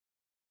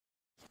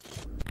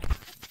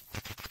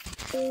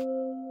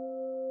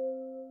Hello,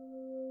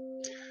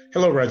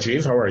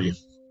 Rajiv. How are you?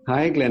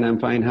 Hi, Glenn. I'm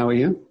fine. How are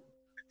you?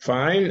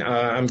 Fine.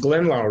 I'm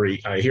Glenn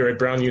Loury here at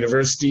Brown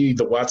University,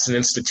 the Watson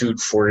Institute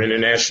for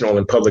International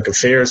and Public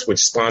Affairs,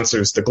 which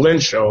sponsors The Glenn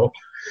Show,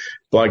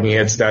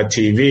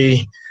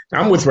 bloggingheads.tv.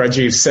 I'm with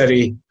Rajiv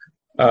Sethi,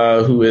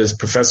 who is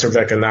professor of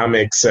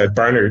economics at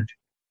Barnard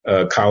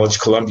College,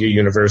 Columbia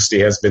University,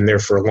 has been there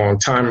for a long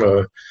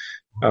time,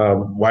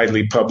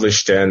 widely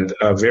published and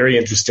a very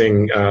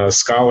interesting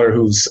scholar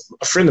who's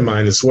a friend of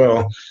mine as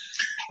well.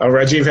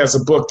 Rajiv has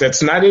a book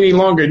that's not any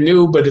longer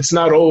new, but it's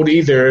not old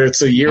either.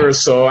 It's a year or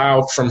so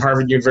out from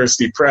Harvard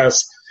University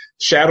Press,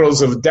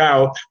 Shadows of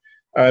Doubt.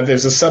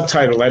 There's a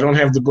subtitle. I don't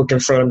have the book in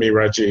front of me,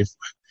 Rajiv.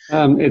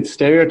 It's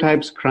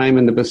Stereotypes, Crime,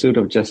 and the Pursuit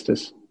of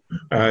Justice.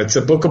 It's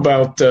a book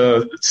about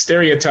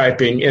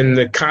stereotyping in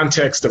the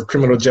context of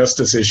criminal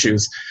justice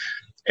issues.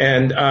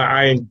 And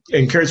I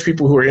encourage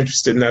people who are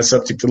interested in that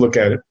subject to look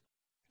at it.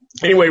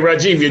 Anyway,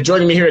 Rajiv, you're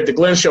joining me here at The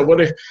Glenn Show.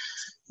 What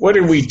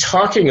are we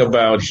talking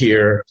about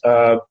here?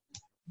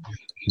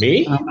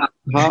 Me? How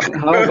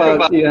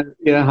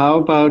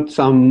about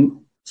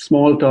some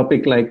small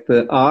topic like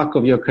the arc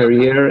of your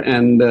career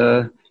and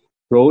the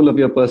role of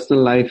your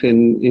personal life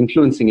in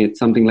influencing it,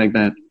 something like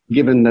that,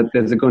 given that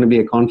there's going to be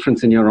a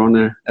conference in your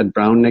honor at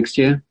Brown next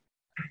year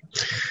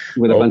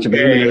with a bunch of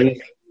luminaries?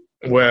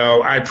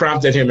 Well, I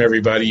prompted him,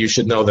 everybody. You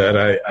should know that.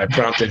 I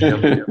prompted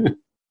him.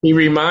 He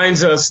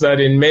reminds us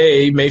that in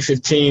May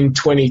 15,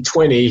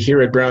 2020,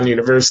 here at Brown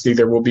University,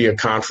 there will be a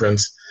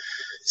conference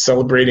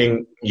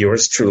celebrating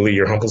yours truly,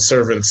 your humble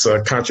servant's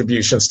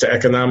contributions to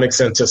economics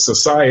and to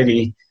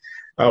society,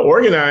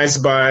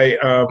 organized by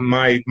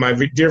my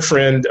dear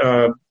friend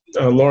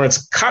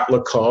Lawrence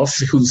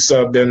Kotlikoff, who's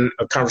been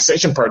a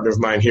conversation partner of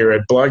mine here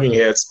at Blogging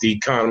Heads, the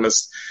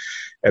economist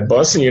at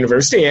Boston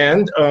University,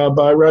 and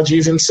by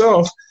Rajiv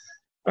himself,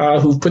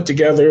 who put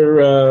together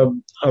a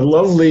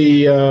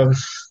lovely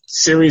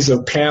series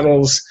of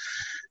panels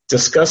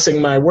discussing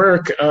my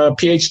work,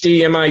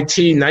 PhD,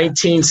 MIT,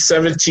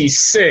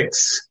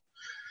 1976.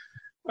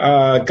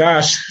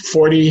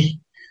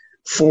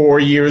 44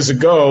 years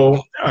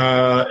ago,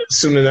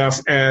 soon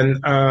enough,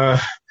 and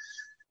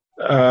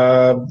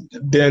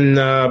been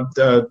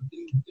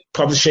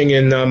publishing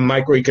in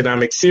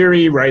microeconomic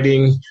theory,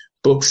 writing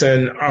books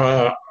and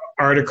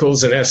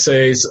articles and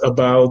essays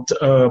about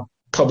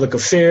public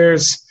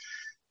affairs,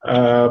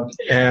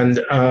 and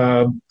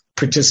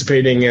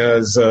participating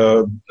as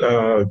a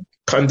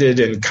pundit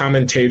and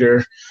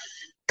commenter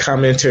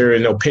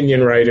and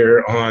opinion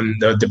writer on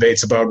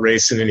debates about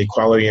race and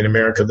inequality in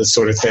America, this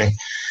sort of thing.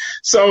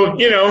 So,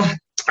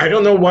 I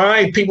don't know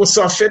why people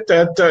saw fit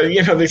that,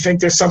 they think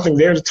there's something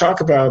there to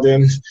talk about.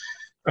 And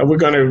we're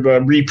going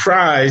to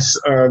reprise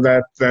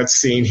that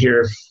scene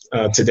here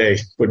today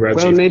with Rajiv.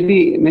 Well,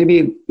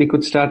 maybe we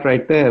could start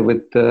right there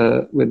with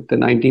the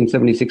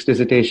 1976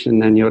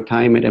 dissertation and your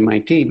time at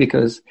MIT,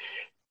 because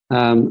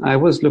I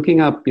was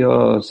looking up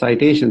your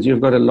citations.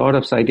 You've got a lot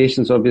of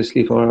citations,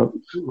 obviously, for a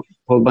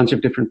whole bunch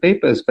of different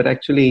papers. But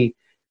actually,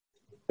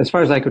 as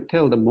far as I could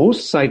tell, the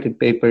most cited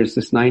paper is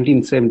this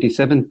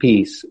 1977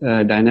 piece,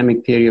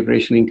 Dynamic Theory of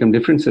Racial Income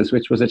Differences,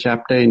 which was a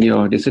chapter in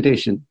your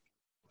dissertation.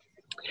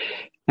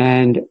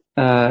 And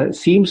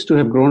seems to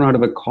have grown out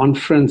of a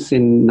conference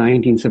in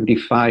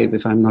 1975,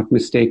 if I'm not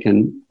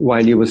mistaken,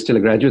 while you were still a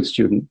graduate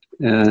student.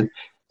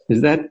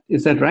 Is that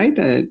right?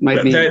 It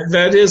might be.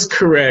 That is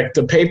correct.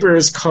 The paper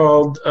is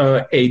called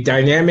A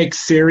Dynamic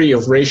Theory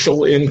of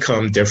Racial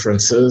Income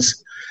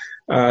Differences.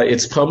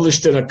 It's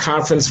published in a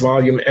conference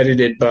volume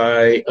edited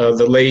by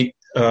the late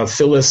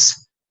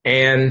Phyllis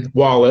Ann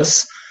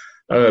Wallace,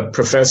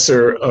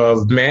 professor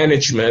of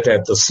management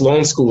at the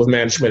Sloan School of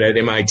Management at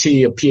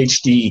MIT, a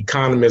PhD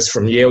economist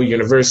from Yale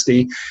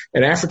University,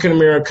 an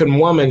African-American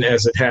woman,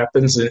 as it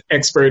happens, an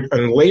expert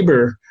on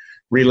labor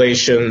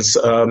relations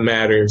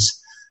matters.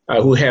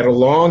 Who had a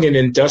long and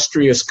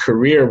industrious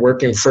career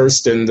working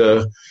first in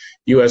the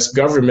U.S.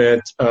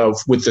 government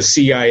with the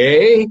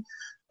CIA,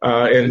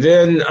 and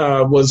then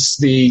was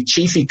the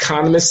chief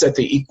economist at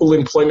the Equal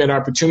Employment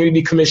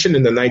Opportunity Commission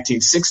in the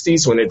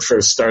 1960s when it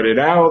first started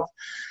out.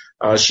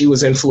 She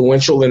was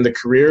influential in the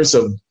careers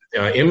of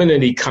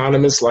eminent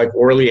economists like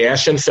Orley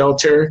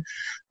Ashenfelter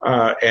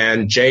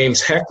and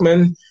James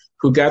Heckman,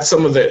 who got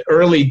some of the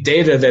early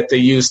data that they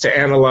used to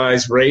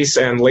analyze race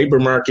and labor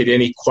market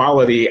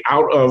inequality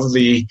out of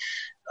the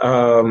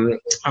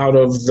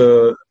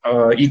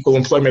Equal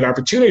Employment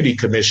Opportunity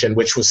Commission,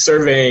 which was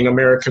surveying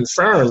American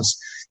firms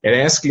and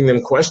asking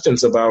them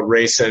questions about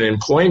race and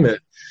employment.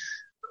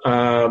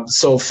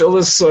 So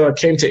Phyllis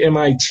came to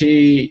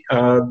MIT,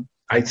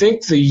 I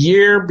think the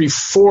year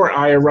before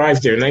I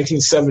arrived there,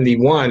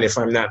 1971, if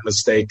I'm not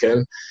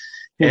mistaken.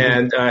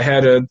 And I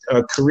had a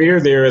career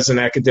there as an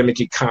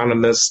academic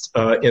economist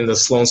in the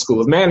Sloan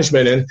School of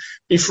Management, and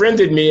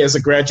befriended me as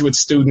a graduate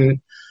student,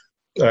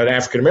 an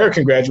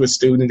African-American graduate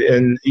student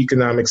in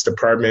economics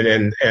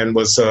department, and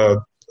was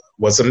a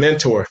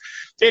mentor.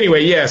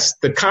 Anyway, yes,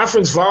 the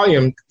conference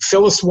volume,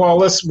 Phyllis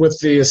Wallace with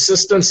the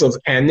assistance of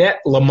Annette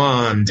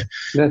Lamond.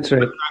 That's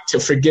right. Not to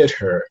forget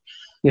her.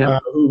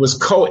 who was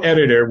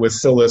co-editor with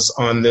Phyllis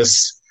on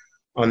this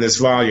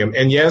volume.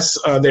 And yes,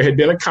 there had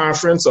been a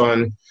conference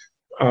on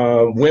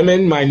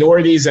women,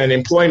 minorities, and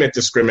employment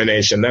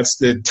discrimination. That's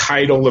the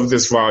title of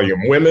this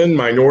volume: Women,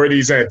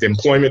 Minorities, and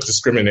Employment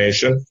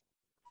Discrimination.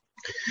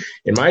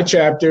 And my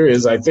chapter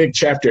is, I think,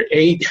 chapter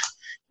 8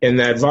 in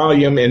that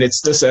volume, and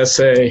it's this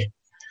essay,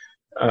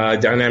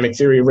 Dynamic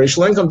Theory of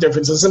Racial Income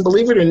Differences. And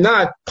believe it or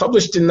not,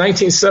 published in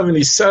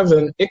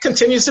 1977, it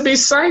continues to be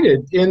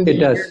cited in the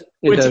year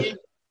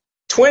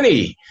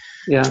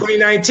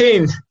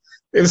 2019.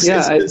 It's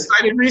been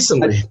cited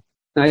recently.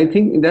 I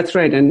think that's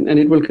right, and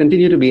it will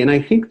continue to be. And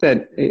I think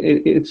that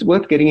it's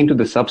worth getting into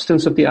the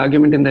substance of the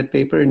argument in that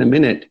paper in a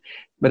minute.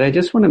 But I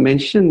just want to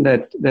mention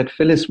that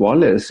Phyllis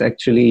Wallace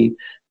actually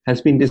has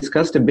been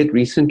discussed a bit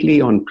recently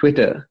on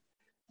Twitter.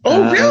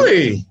 Oh,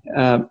 really?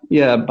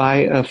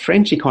 By a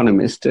French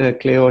economist,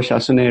 Cléo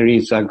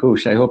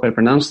Chassonnerie-Zagouche. I hope I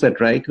pronounced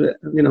that right.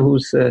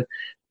 Whose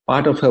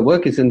part of her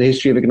work is in the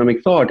history of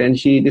economic thought, and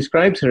she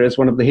describes her as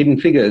one of the hidden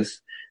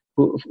figures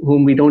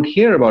whom we don't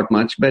hear about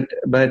much, but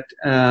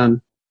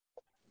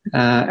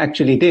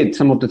actually did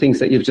some of the things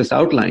that you've just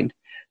outlined.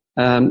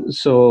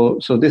 So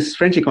this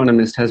French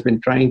economist has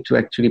been trying to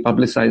actually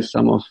publicize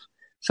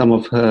some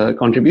of her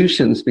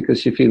contributions because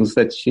she feels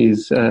that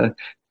she's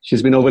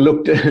been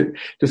overlooked to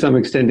some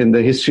extent in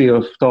the history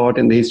of thought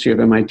and the history of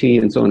MIT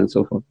and so on and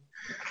so forth.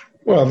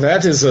 Well,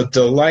 that is a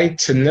delight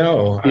to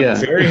know. I'm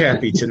very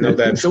happy to know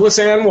that. Phyllis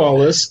Ann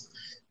Wallace,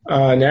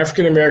 an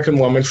African-American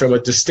woman from a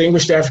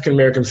distinguished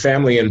African-American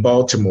family in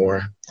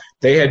Baltimore.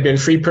 They had been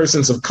free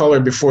persons of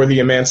color before the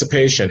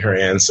emancipation, her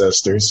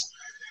ancestors.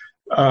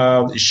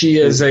 She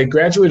is a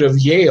graduate of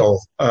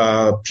Yale,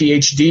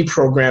 PhD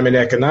program in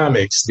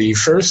economics, the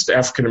first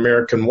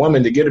African-American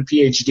woman to get a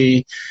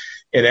PhD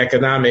in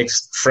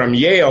economics from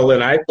Yale,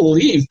 and I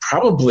believe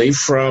probably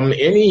from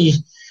any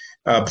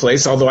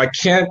place, although I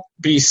can't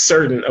be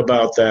certain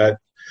about that.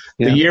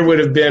 Yeah. The year would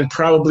have been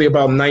probably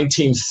about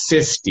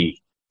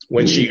 1950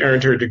 when she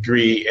earned her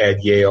degree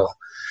at Yale.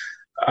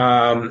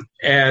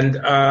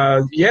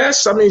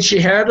 Yes, I mean, she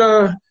had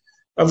a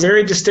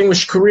very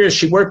distinguished career.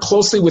 She worked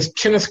closely with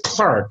Kenneth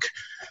Clark.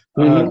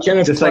 Kenneth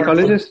Clark,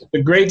 psychologist?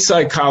 The great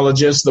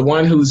psychologist, the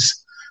one who's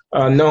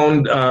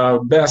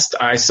known best,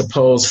 I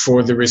suppose,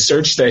 for the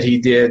research that he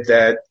did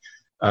that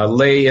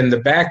lay in the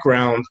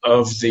background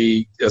of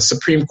the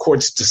Supreme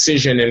Court's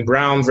decision in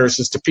Brown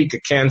versus Topeka,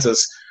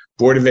 Kansas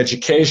Board of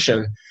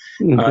Education.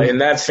 In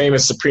that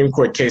famous Supreme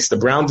Court case, the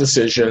Brown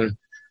decision,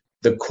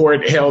 the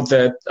court held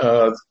that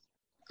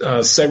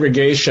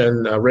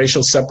segregation,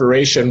 racial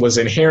separation was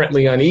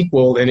inherently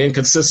unequal and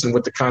inconsistent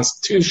with the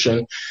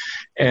Constitution.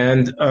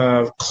 And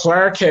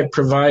Clark had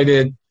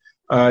provided,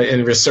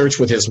 in research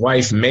with his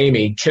wife,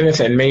 Mamie,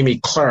 Kenneth and Mamie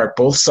Clark,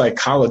 both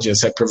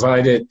psychologists, had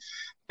provided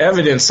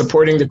evidence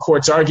supporting the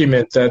court's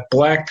argument that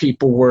Black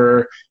people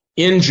were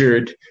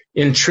injured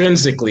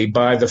intrinsically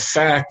by the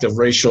fact of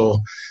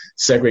racial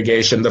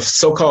segregation, the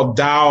so-called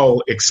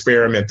doll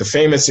experiment, the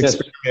famous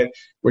experiment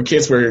where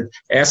kids were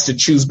asked to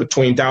choose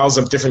between dolls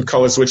of different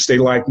colors, which they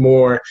liked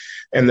more,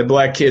 and the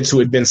Black kids who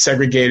had been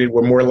segregated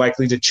were more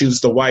likely to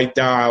choose the white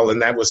doll,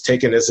 and that was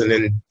taken as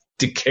an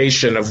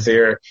indication of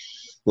their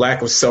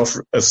lack of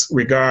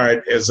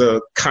self-regard as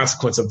a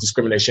consequence of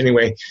discrimination.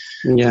 Anyway,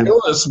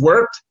 Phyllis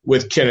worked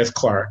with Kenneth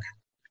Clark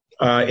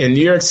in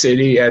New York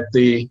City at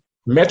the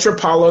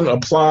Metropolitan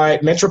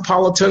Applied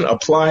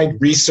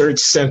Research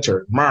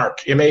Center, MARC,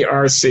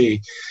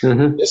 M-A-R-C.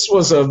 This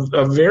was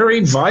a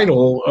very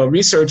vital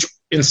research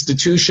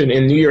institution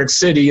in New York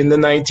City in the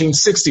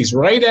 1960s,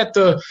 right at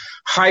the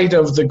height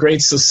of the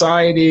Great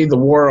Society, the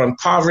war on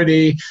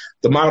poverty,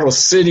 the model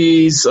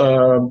cities,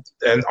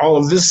 and all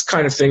of this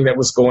kind of thing that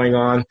was going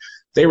on.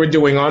 They were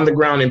doing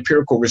on-the-ground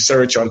empirical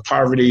research on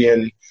poverty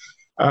in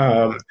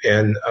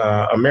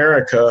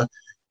America.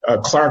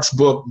 Clark's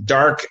book,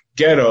 Dark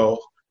Ghetto,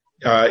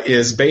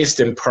 is based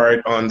in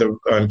part on the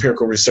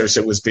empirical research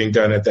that was being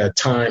done at that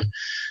time.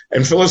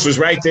 And Phyllis was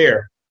right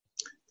there.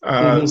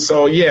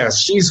 So, yes,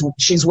 she's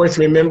worth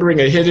remembering,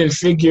 a hidden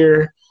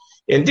figure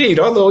indeed.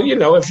 Although,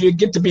 if you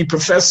get to be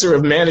professor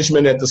of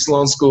management at the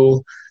Sloan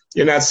School,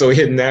 you're not so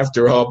hidden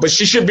after all. But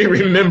she should be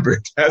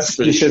remembered. That's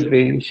for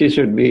sure. She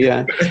should be,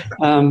 yeah.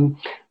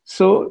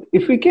 So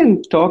if we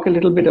can talk a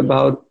little bit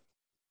about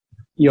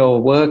your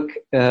work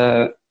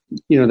that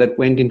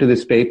went into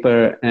this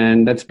paper,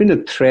 and that's been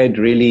a thread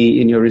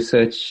really in your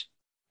research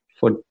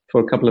for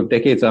a couple of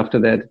decades after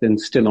that, and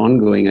still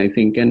ongoing, I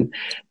think. And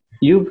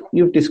you've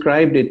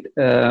described it,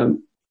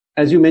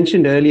 as you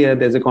mentioned earlier,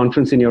 there's a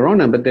conference in your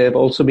honor, but there have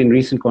also been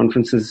recent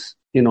conferences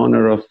in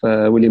honor of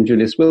William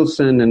Julius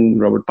Wilson and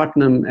Robert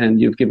Putnam,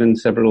 and you've given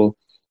several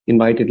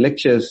invited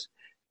lectures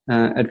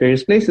at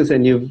various places,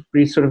 and you've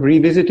sort of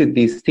revisited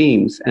these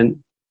themes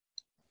and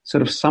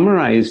sort of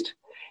summarized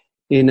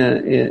in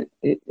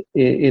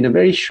a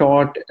very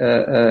short,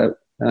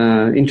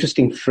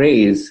 interesting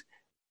phrase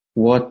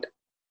what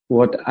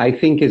I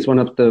think is one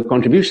of the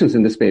contributions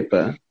in this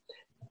paper,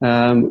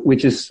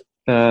 which is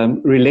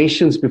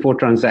relations before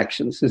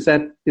transactions. Is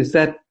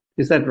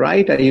that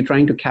right? Are you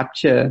trying to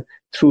capture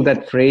through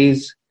that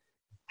phrase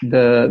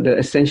the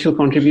essential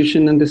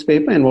contribution in this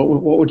paper? And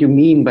what would you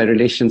mean by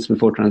relations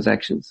before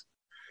transactions?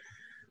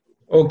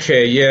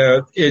 Okay,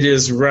 yeah, it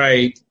is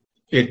right.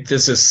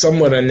 This is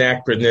somewhat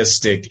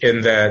anachronistic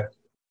in that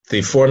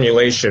the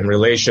formulation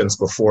relations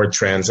before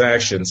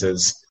transactions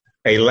is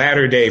a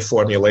latter-day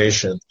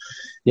formulation.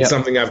 Yep. It's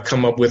something I've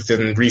come up with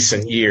in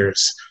recent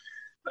years.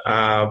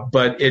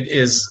 But it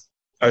is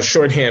a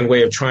shorthand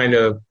way of trying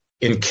to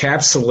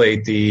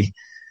encapsulate the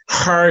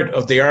heart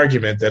of the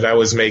argument that I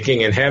was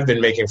making and have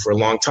been making for a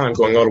long time,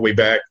 going all the way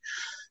back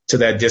to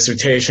that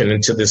dissertation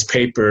and to this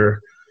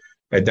paper,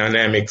 A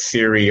Dynamic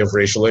Theory of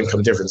Racial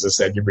Income Differences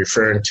that you're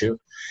referring to.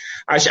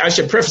 I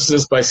should preface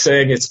this by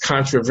saying it's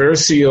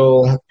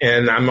controversial,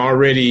 and I'm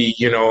already,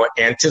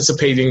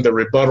 anticipating the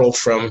rebuttal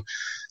from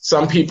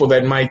some people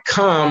that might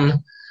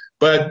come.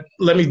 But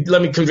let me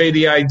convey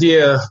the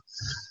idea.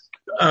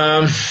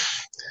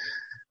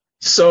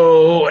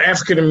 So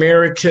African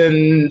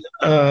American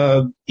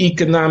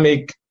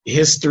economic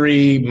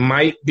history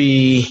might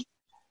be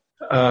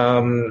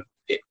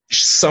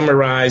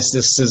summarized.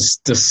 This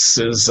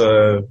is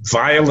a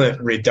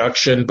violent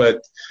reduction,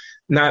 but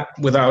not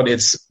without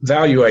its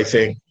value, I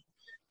think,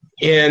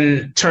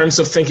 in terms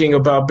of thinking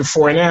about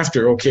before and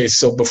after. Okay,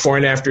 so before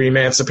and after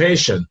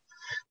emancipation.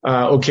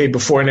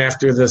 Before and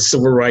after the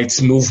civil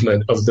rights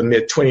movement of the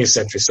mid-20th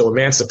century. So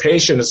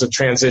emancipation is a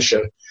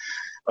transition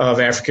of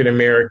African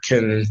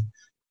American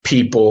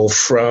people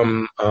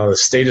from a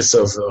status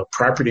of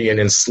property and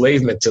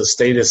enslavement to a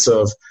status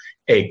of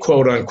a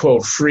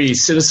quote-unquote free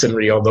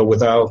citizenry, although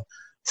without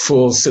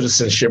full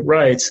citizenship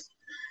rights.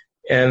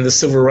 And the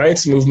civil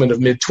rights movement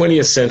of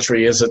mid-20th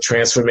century is a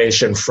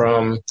transformation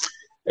from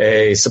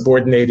a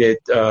subordinated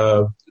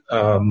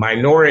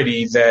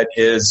minority that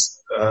is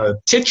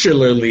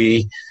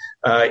titularly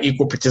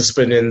equal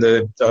participant in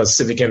the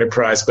civic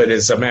enterprise, but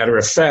as a matter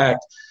of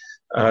fact,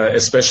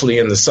 especially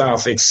in the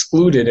South,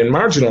 excluded and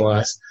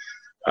marginalized.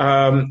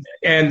 And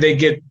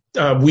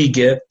we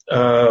get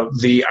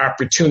the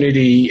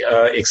opportunity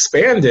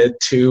expanded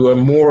to a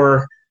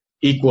more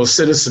equal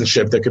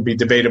citizenship. There could be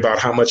debate about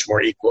how much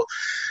more equal.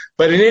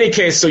 But in any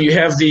case, so you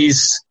have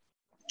these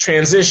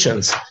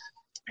transitions.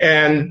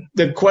 And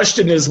the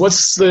question is,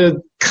 what's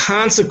the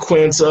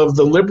consequence of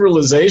the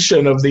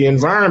liberalization of the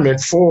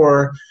environment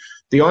for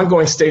the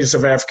ongoing status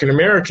of African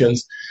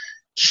Americans?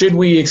 Should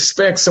we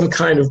expect some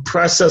kind of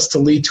process to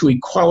lead to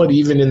equality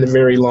even in the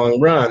very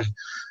long run?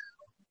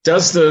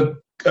 Does the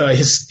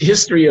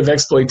history of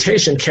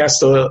exploitation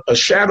cast a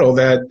shadow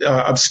that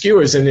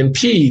obscures and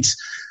impedes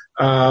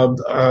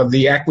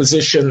the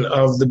acquisition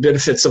of the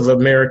benefits of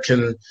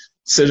American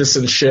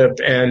citizenship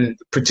and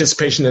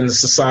participation in the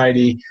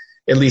society,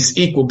 at least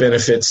equal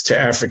benefits to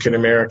African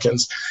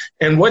Americans?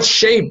 And what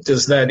shape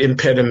does that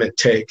impediment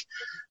take?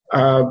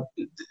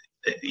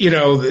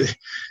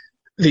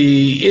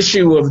 The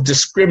issue of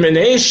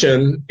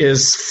discrimination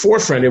is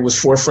forefront. It was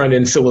forefront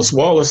in Phyllis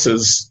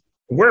Wallace's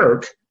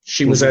work.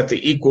 She was at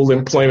the Equal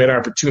Employment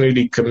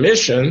Opportunity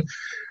Commission.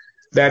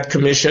 That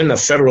commission, a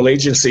federal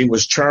agency,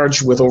 was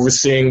charged with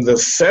overseeing the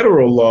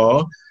federal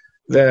law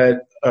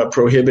that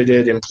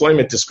prohibited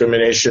employment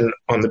discrimination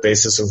on the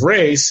basis of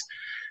race.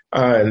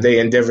 And they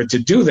endeavored to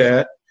do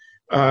that.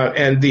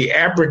 And the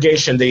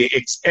abrogation, the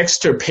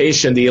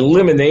extirpation, the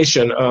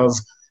elimination of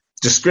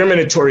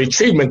discriminatory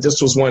treatment,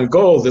 this was one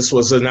goal. This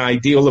was an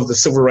ideal of the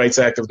Civil Rights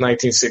Act of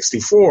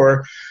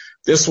 1964.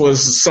 This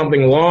was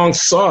something long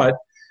sought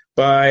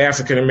by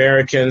African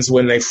Americans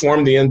when they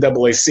formed the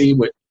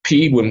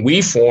NAACP, when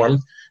we formed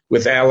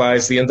with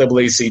allies the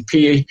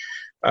NAACP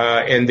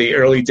in the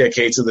early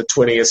decades of the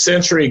 20th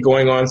century,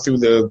 going on through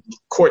the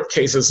court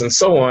cases and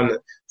so on,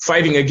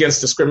 fighting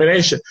against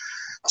discrimination.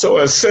 So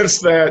a sense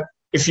that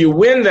if you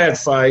win that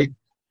fight,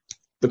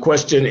 the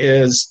question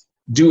is,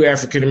 do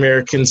African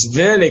Americans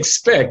then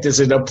expect, is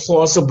it a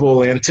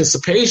plausible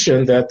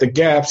anticipation that the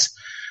gaps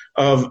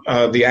of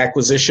the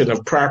acquisition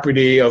of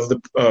property, of the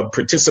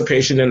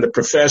participation in the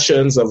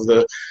professions, of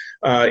the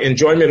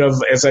enjoyment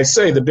of, as I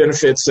say, the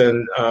benefits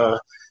and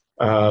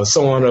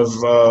so on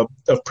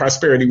of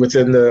prosperity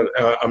within the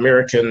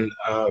American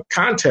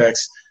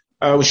context,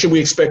 should we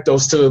expect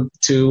those to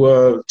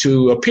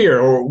appear,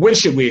 or when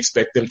should we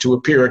expect them to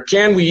appear? Or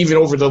can we, even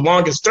over the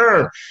longest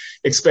term,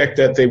 expect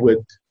that they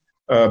would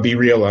be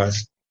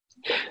realized?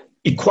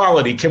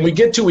 Equality. Can we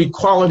get to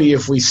equality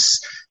if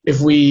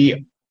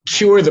we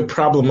cure the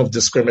problem of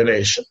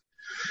discrimination?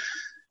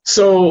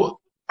 So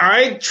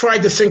I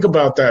tried to think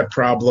about that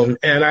problem,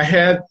 and I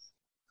had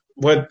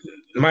what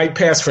might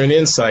pass for an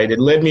insight. It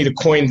led me to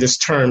coin this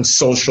term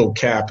social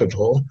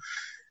capital,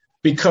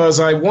 because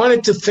I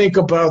wanted to think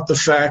about the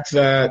fact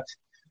that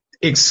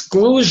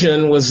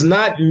exclusion was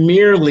not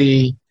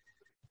merely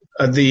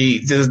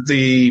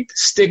the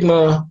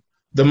stigma,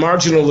 the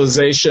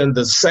marginalization,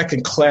 the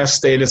second-class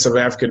status of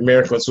African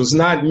Americans was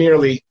not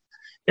merely,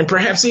 and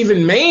perhaps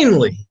even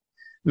mainly,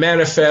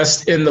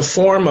 manifest in the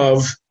form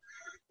of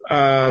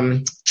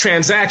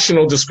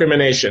transactional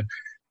discrimination.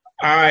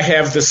 I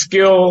have the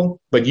skill,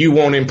 but you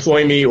won't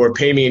employ me or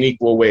pay me an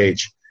equal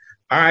wage.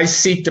 I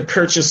seek to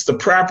purchase the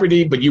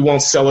property, but you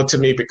won't sell it to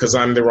me because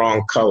I'm the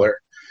wrong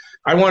color.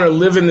 I want to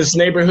live in this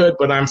neighborhood,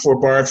 but I'm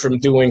forebarred from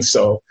doing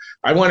so.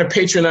 I want to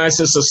patronize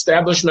this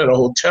establishment, a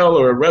hotel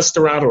or a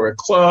restaurant or a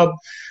club.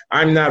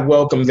 I'm not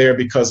welcome there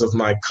because of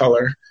my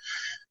color.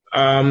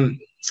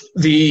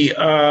 The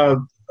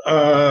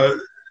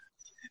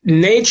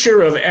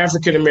nature of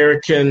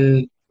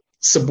African-American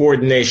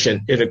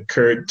subordination, it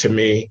occurred to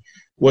me,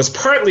 was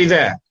partly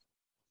that,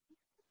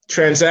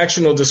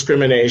 transactional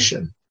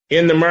discrimination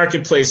in the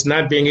marketplace,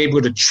 not being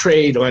able to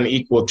trade on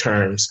equal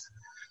terms.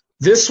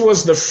 This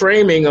was the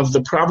framing of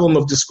the problem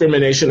of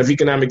discrimination, of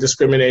economic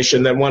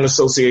discrimination, that one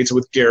associates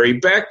with Gary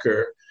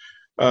Becker,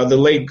 the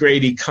late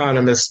great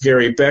economist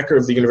Gary Becker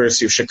of the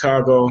University of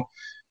Chicago.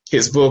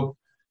 His book,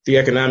 The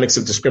Economics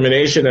of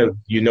Discrimination,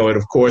 you know it,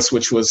 of course,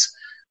 which was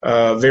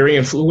very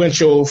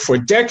influential for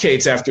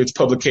decades after its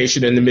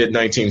publication in the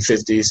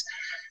mid-1950s,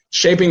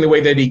 shaping the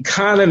way that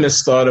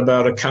economists thought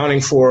about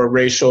accounting for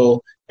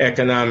racial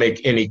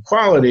economic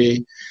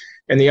inequality.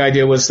 And the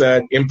idea was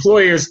that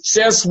employers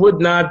just would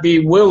not be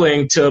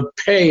willing to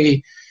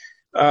pay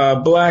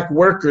Black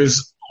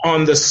workers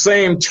on the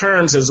same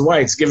terms as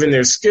whites, given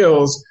their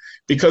skills,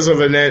 because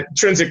of an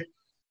intrinsic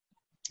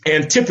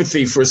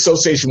antipathy for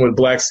association with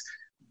Blacks,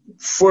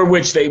 for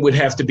which they would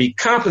have to be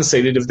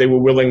compensated if they were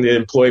willing to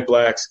employ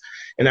Blacks.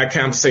 And that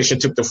compensation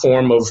took the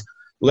form of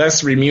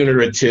less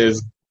remunerative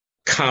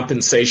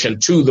compensation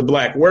to the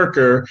Black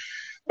worker,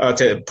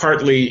 to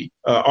partly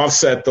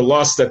offset the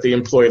loss that the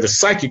employer, the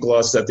psychic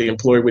loss that the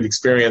employer would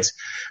experience.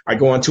 I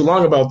go on too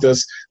long about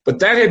this, but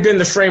that had been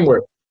the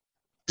framework.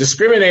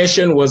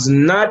 Discrimination was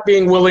not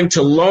being willing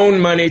to loan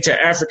money to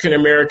African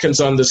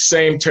Americans on the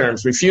same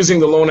terms,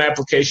 refusing the loan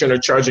application or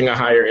charging a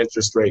higher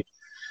interest rate.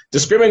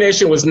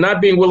 Discrimination was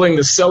not being willing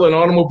to sell an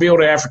automobile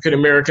to African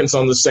Americans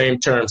on the same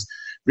terms,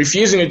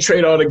 refusing to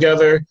trade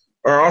altogether,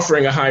 or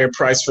offering a higher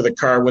price for the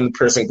car when the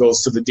person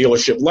goes to the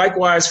dealership.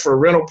 Likewise for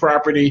rental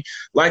property,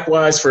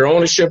 likewise for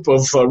ownership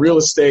of real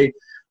estate,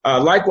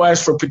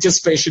 likewise for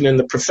participation in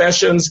the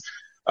professions.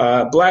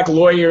 Black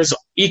lawyers,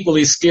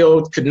 equally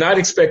skilled, could not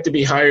expect to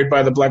be hired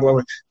by the Black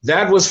lawyer.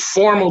 That was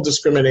formal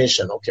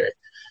discrimination, okay.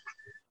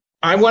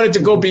 I wanted to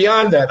go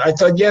beyond that. I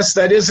thought, yes,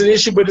 that is an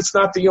issue, but it's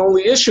not the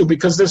only issue,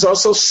 because there's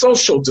also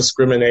social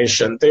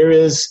discrimination. There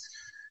is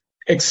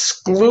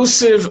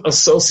exclusive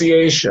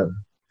association.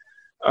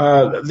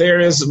 There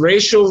is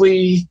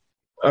racially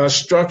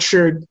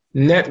structured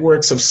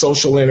networks of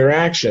social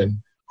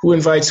interaction. Who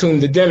invites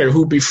whom to dinner?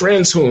 Who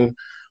befriends whom?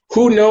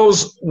 Who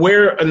knows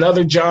where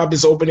another job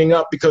is opening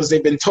up because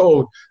they've been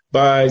told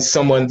by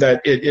someone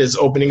that it is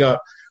opening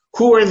up?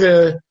 Who are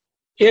the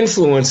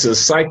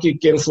influences,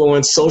 psychic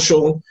influence,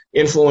 social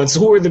influence?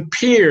 Who are the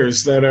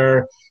peers that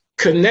are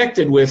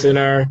connected with and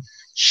are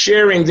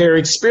sharing their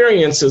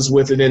experiences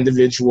with an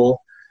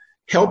individual,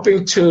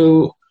 helping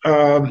to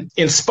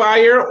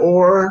inspire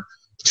or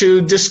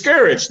to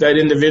discourage that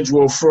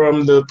individual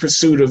from the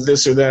pursuit of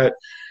this or that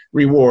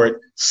reward?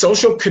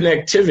 Social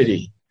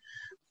connectivity,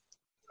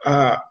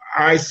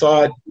 I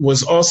thought,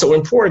 was also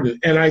important.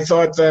 And I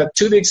thought that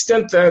to the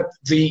extent that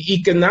the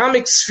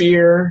economic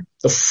sphere,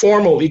 the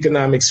formal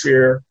economic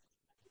sphere,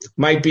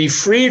 might be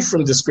freed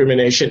from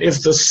discrimination,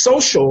 if the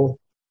social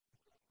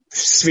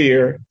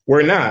sphere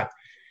were not,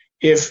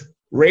 if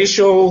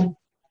racial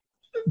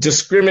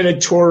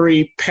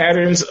discriminatory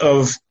patterns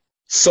of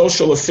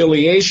social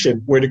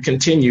affiliation were to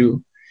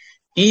continue,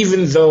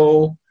 even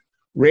though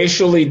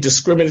racially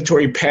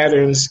discriminatory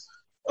patterns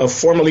of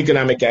formal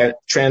economic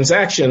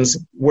transactions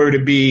were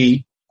to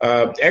be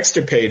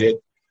extirpated,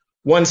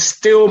 one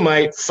still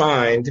might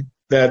find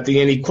that the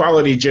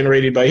inequality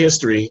generated by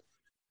history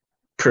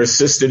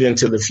persisted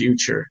into the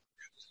future.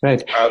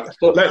 Right.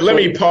 Let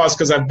me pause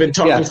because I've been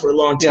talking for a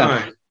long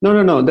time.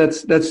 No.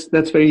 That's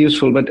very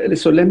useful. But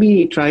so let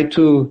me try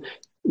to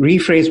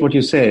rephrase what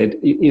you said,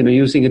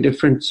 using a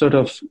different sort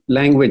of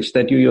language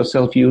that you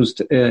yourself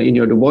used in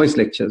your Du Bois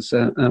lectures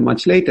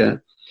much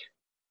later.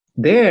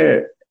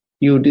 There,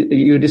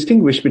 you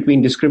distinguish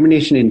between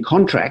discrimination in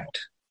contract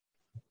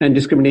and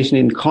discrimination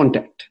in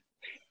contact.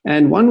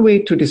 And one way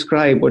to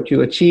describe what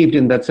you achieved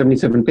in that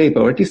 77 paper,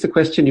 or at least the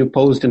question you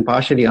posed and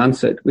partially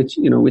answered, which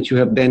you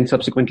have then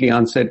subsequently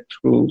answered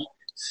through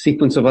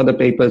sequence of other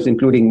papers,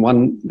 including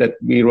one that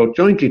we wrote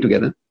jointly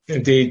together.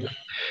 Indeed.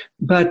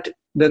 But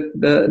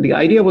the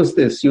idea was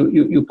this: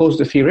 you posed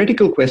a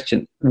theoretical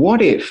question.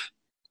 What if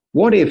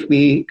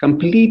we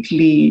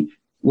completely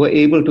were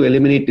able to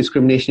eliminate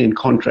discrimination in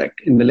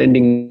contract in the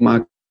lending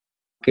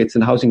markets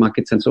and housing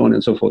markets and so on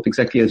and so forth,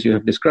 exactly as you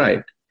have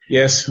described?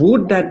 Yes.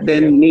 Would that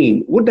then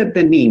mean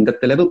that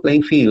the level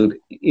playing field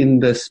in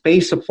the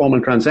space of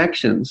formal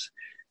transactions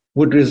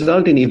would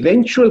result in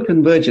eventual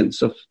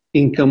convergence of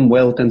income,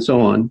 wealth, and so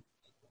on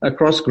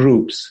across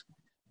groups?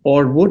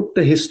 Or would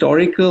the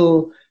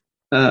historical,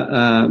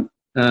 the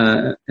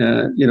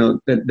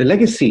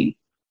legacy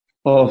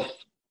of,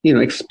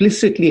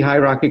 explicitly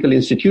hierarchical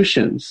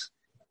institutions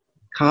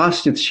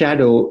cast its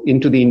shadow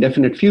into the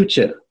indefinite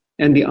future?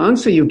 And the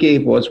answer you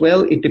gave was,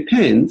 well, it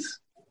depends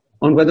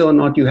on whether or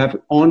not you have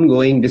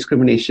ongoing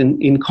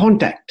discrimination in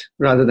contact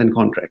rather than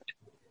contract,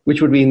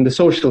 which would be in the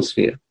social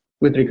sphere,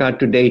 with regard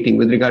to dating,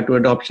 with regard to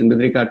adoption, with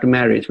regard to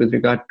marriage, with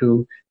regard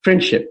to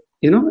friendship,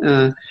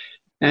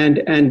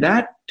 and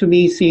that to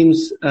me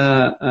seems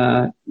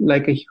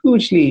like a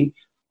hugely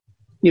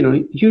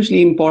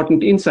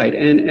important insight.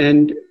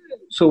 And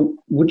so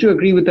would you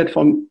agree with that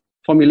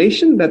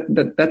formulation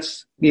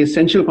that's the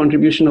essential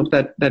contribution of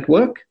that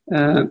work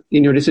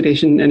in your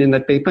dissertation and in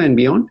that paper and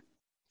beyond?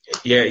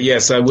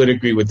 Yes, I would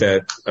agree with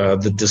that.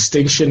 The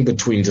distinction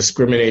between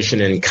discrimination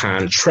and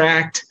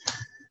contract,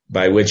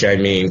 by which I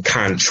mean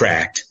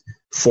contract,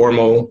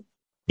 formal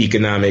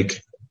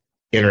economic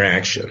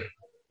interaction,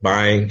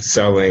 buying,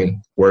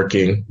 selling,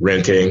 working,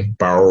 renting,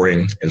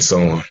 borrowing, and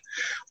so on,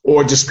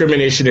 or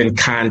discrimination in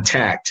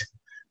contact,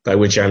 by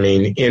which I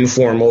mean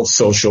informal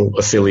social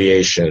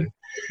affiliation,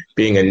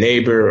 being a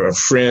neighbor, a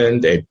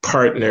friend, a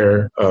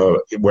partner,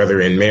 whether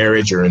in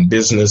marriage or in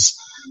business.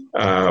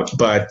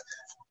 But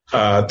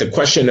the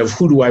question of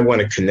who do I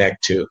want to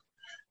connect to,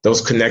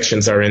 those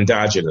connections are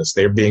endogenous.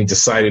 They're being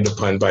decided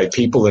upon by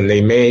people, and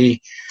they may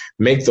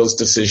make those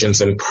decisions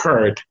in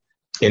part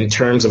in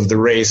terms of the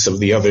race of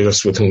the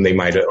others with whom they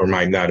might or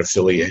might not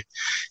affiliate.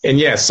 And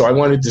yes, so I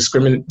want to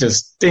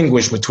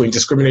distinguish between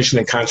discrimination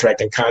and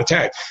contract and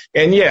contact.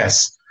 And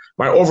yes,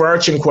 my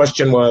overarching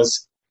question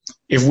was,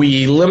 if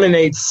we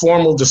eliminate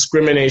formal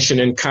discrimination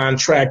and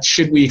contract,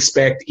 should we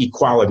expect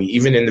equality,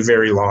 even in the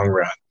very long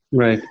run?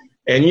 Right.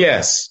 And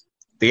yes,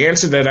 the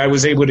answer that I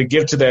was able to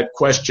give to that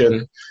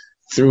question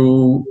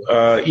through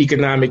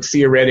economic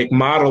theoretic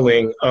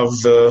modeling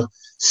of the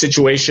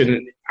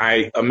situation,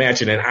 I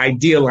imagine an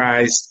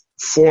idealized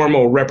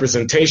formal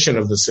representation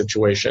of the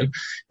situation.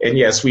 And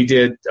yes, we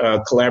did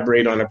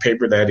collaborate on a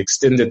paper that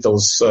extended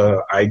those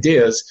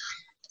ideas.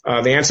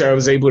 The answer I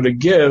was able to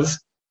give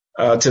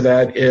to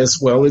that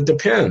is, well, it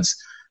depends.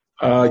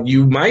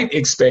 You might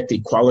expect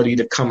equality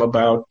to come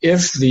about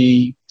if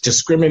the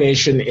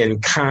discrimination in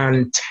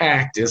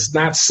contact is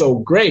not so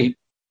great,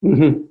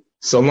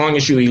 so long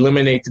as you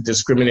eliminate the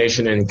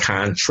discrimination in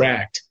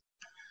contract.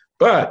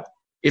 But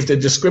if the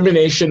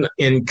discrimination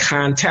in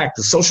contact,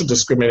 the social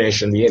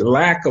discrimination, the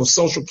lack of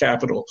social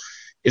capital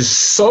is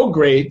so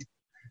great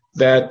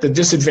that the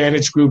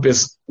disadvantaged group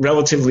is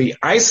relatively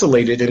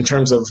isolated in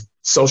terms of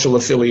social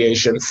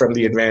affiliation from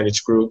the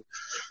advantaged group,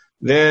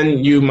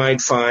 then you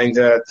might find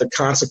that the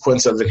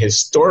consequence of an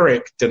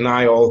historic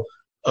denial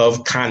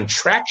of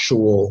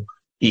contractual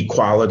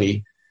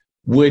equality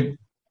would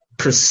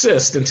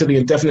persist into the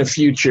indefinite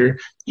future,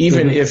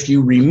 even if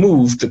you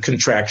remove the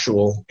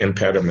contractual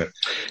impediment.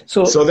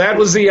 So that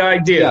was the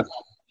idea. Yeah.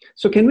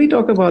 So can we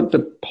talk about the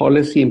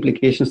policy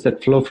implications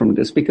that flow from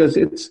this? Because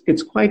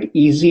it's quite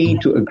easy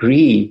to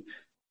agree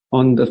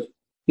on the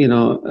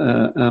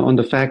on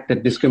the fact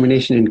that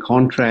discrimination in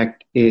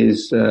contract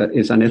is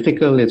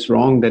unethical. It's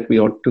wrong, that we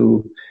ought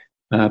to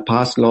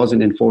pass laws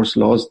and enforce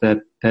laws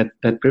that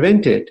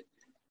prevent it.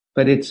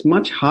 But it's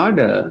much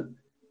harder,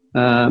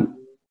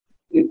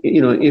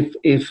 if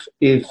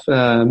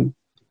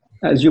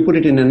as you put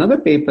it in another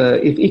paper,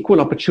 if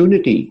equal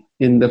opportunity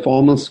in the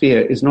formal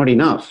sphere is not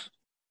enough.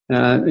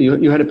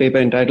 You had a paper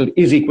entitled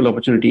 "Is Equal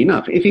Opportunity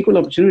Enough?" If equal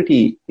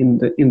opportunity in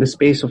the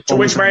space of, to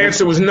which my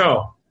answer was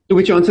no. To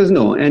which your answer is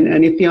no,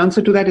 and if the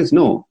answer to that is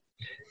no,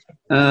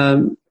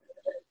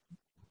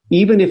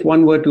 even if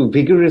one were to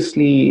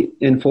vigorously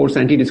enforce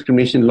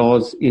anti-discrimination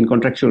laws in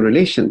contractual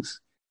relations,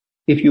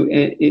 if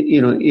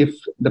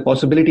the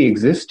possibility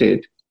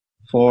existed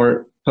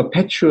for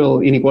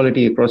perpetual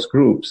inequality across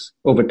groups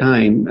over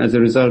time as a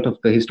result of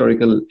the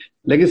historical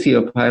legacy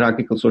of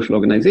hierarchical social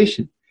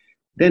organization,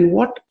 then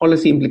what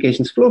policy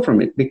implications flow from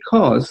it?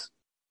 Because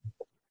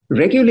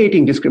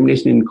regulating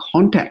discrimination in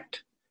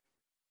contact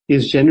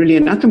is generally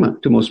anathema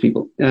to most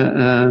people,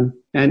 and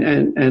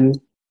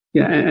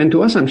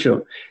to us, I'm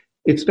sure.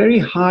 It's very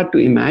hard to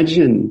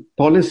imagine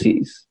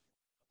policies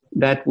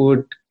that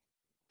would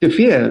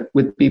interfere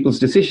with people's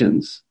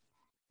decisions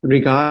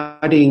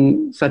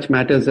regarding such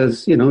matters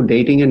as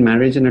dating and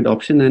marriage and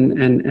adoption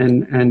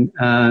and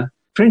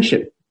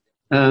friendship.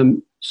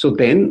 So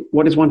then,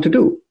 what is one to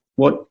do?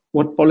 What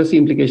policy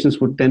implications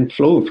would then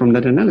flow from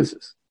that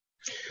analysis?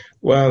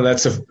 Well,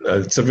 it's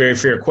a very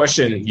fair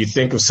question.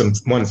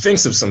 One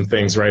thinks of some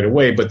things right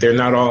away, but they're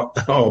not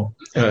all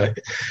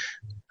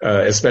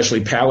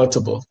especially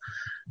palatable.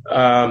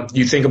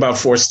 You think about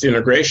forced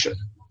integration,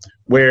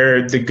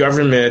 where the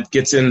government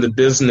gets in the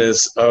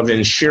business of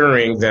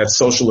ensuring that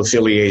social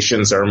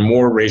affiliations are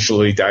more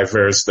racially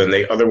diverse than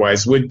they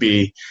otherwise would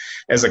be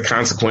as a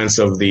consequence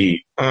of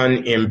the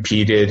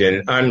unimpeded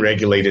and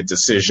unregulated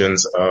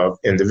decisions of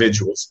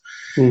individuals.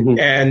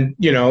 And,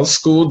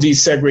 school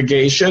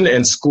desegregation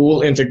and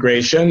school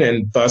integration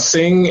and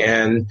busing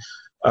and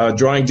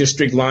drawing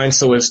district lines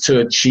so as to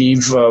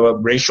achieve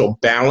racial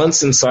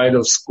balance inside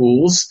of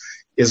schools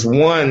is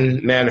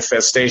one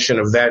manifestation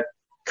of that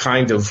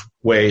kind of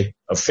way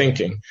of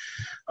thinking.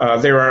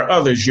 There are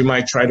others. You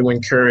might try to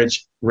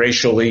encourage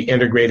racially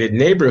integrated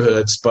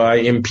neighborhoods by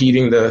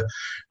impeding the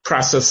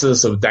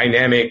processes of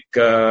dynamic,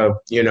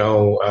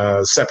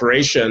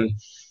 separation,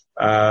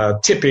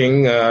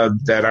 tipping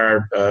that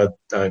are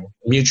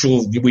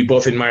mutual. We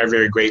both admire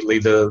very greatly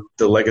the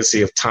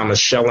legacy of Thomas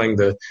Schelling,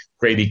 the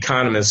great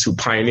economist who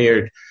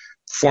pioneered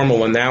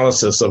formal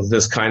analysis of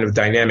this kind of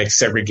dynamic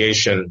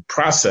segregation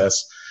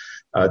process,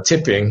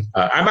 tipping.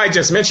 I might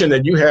just mention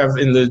that you have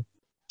in the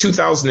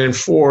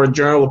 2004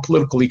 Journal of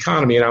Political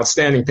Economy an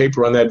outstanding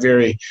paper on that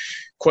very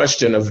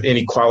question of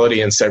inequality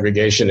and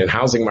segregation in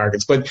housing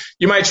markets. But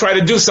you might try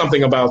to do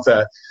something about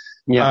that.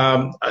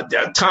 Yeah.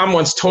 Tom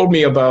once told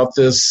me about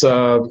this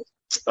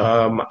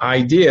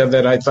idea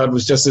that I thought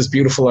was just this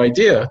beautiful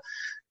idea,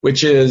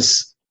 which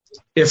is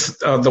if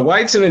the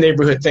whites in the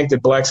neighborhood think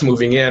that blacks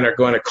moving in are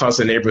going to cause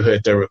the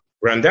neighborhood to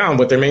run down,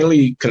 what they're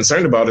mainly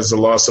concerned about is the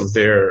loss of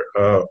their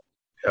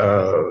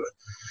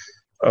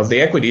of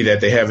the equity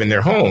that they have in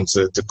their homes,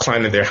 the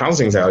decline of their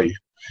housing value.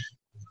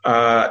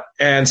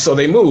 And so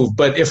they move.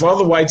 But if all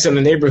the whites in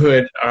the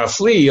neighborhood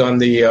flee on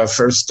the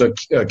first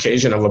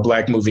occasion of a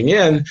black moving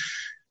in,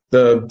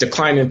 the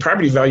decline in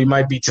property value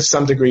might be to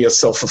some degree a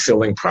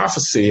self-fulfilling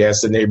prophecy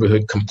as the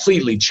neighborhood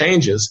completely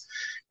changes.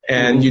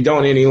 And you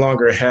don't any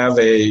longer have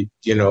a,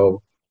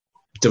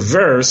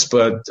 diverse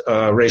but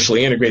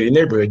racially integrated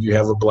neighborhood. You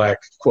have a black,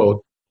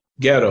 quote,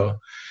 ghetto.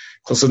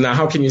 So now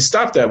how can you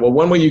stop that? Well,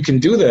 one way you can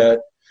do that,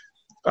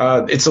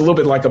 it's a little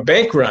bit like a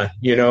bank run,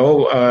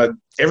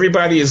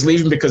 everybody is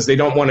leaving because they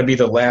don't want to be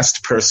the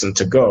last person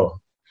to go.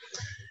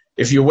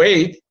 If you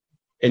wait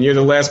and you're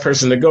the last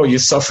person to go, you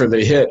suffer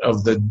the hit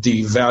of the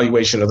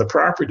devaluation of the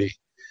property.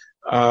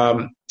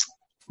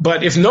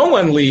 But if no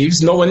one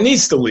leaves, no one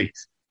needs to leave.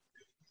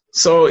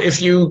 So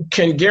if you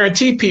can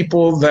guarantee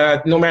people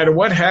that no matter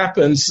what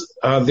happens,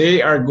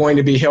 they are going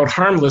to be held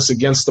harmless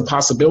against the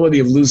possibility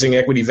of losing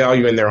equity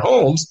value in their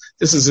homes.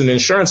 This is an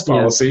insurance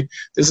policy. Yeah.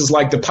 This is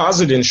like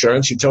deposit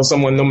insurance. You tell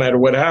someone no matter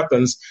what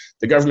happens,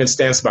 the government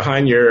stands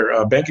behind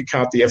your bank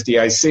account, the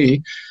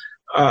FDIC.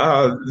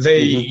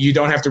 You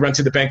don't have to run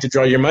to the bank to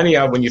draw your money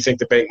out when you think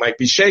the bank might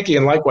be shaky.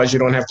 And likewise, you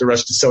don't have to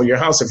rush to sell your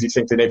house if you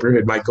think the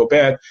neighborhood might go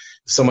bad.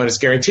 Someone is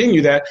guaranteeing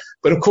you that.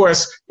 But of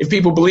course, if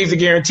people believe the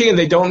guarantee and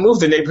they don't move,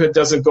 the neighborhood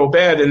doesn't go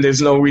bad, and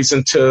there's no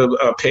reason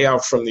to pay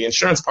out from the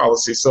insurance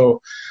policy.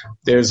 So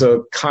there's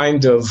a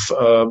kind of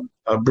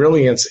a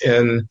brilliance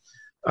in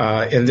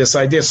this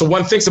idea. So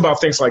one thinks about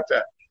things like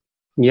that.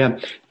 Yeah,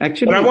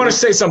 actually. But I want to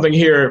say something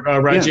here,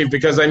 Rajiv,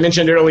 because I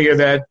mentioned earlier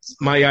that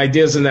my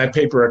ideas in that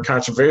paper are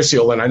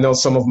controversial, and I know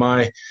some of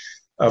my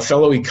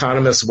fellow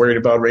economists worried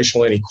about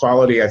racial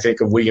inequality. I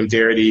think of William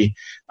Darity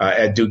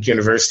at Duke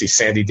University,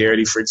 Sandy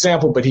Darity, for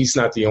example, but he's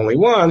not the only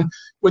one,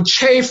 would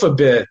chafe a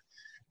bit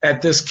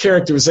at this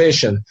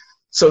characterization.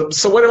 So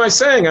what am I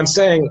saying? I'm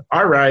saying,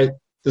 all right,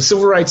 the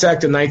Civil Rights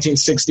Act of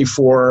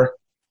 1964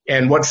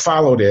 and what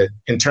followed it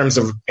in terms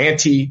of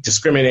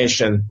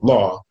anti-discrimination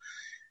law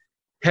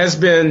has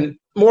been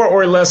more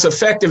or less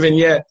effective, and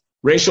yet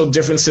racial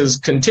differences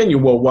continue.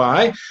 Well,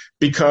 why?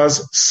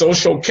 Because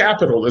social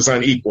capital is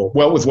unequal.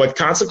 Well, with what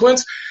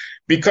consequence?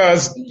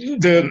 Because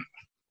the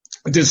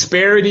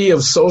disparity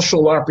of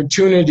social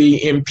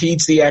opportunity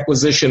impedes the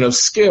acquisition of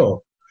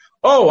skill.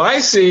 Oh, I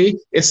see.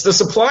 It's the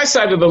supply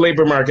side of the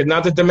labor market,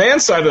 not the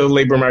demand side of the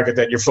labor market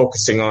that you're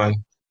focusing on,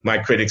 my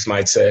critics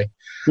might say.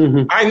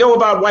 Mm-hmm. I know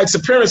about white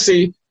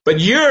supremacy, but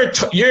you're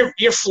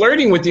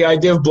flirting with the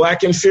idea of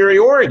black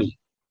inferiority.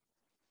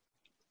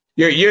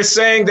 You're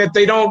saying that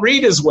they don't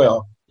read as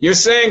well. You're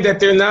saying that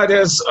they're not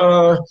as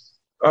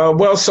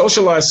well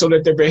socialized, so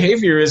that their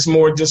behavior is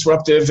more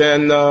disruptive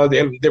and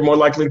they're more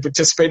likely to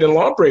participate in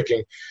law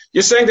breaking.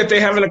 You're saying that they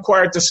haven't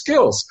acquired the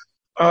skills,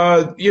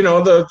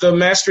 the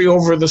mastery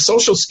over the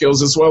social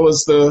skills as well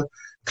as the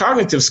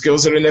cognitive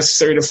skills that are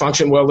necessary to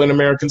function well in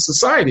American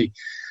society.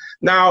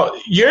 Now,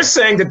 you're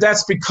saying that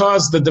that's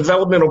because the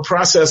developmental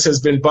process has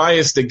been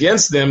biased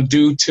against them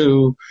due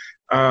to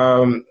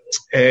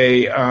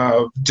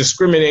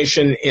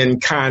discrimination in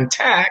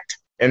contact,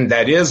 and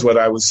that is what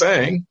I was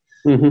saying.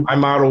 Mm-hmm. My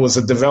model was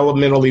a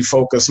developmentally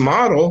focused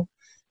model.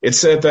 It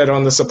said that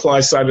on the supply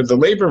side of the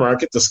labor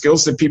market, the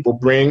skills that people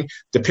bring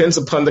depends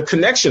upon the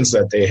connections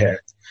that they have.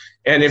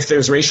 And if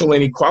there's racial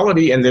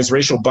inequality and there's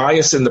racial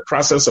bias in the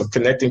process of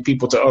connecting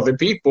people to other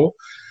people,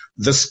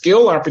 the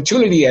skill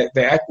opportunity,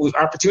 the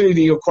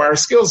opportunity to acquire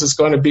skills is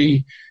going to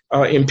be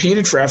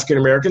impeded for African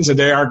Americans, and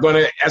they are going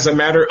to, as a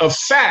matter of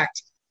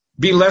fact,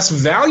 be less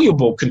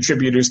valuable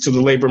contributors to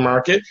the labor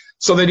market,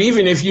 so that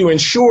even if you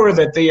ensure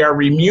that they are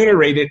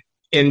remunerated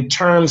in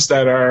terms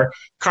that are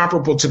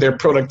comparable to their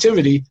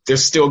productivity, they're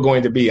still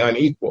going to be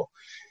unequal.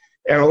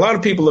 And a lot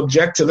of people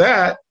object to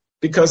that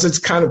because it's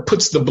kind of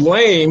puts the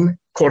blame,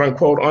 quote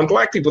unquote, on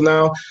black people.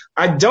 Now,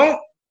 I don't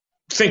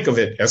think of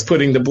it as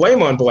putting the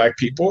blame on black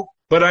people,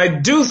 but I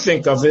do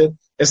think of it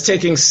as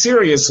taking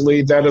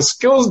seriously that a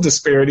skills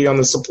disparity on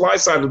the supply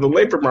side of the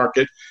labor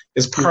market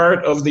is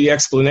part of the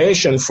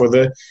explanation for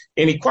the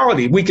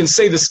inequality. We can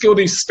say the skill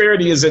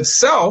disparity is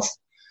itself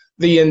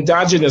the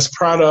endogenous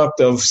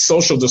product of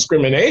social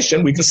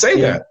discrimination. We can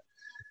say that.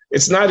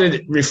 It's not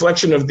a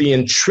reflection of the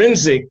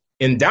intrinsic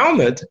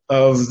endowment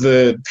of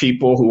the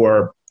people who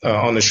are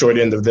on the short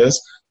end of this,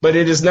 but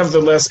it is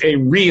nevertheless a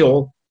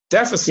real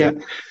deficit.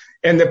 Yeah.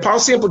 And the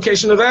policy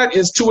implication of that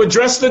is to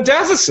address the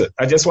deficit.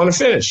 I just want to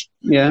finish.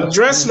 Yeah.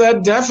 Address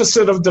that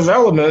deficit of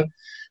development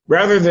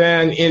rather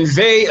than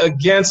inveigh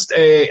against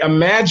a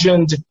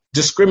imagined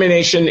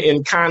discrimination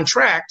in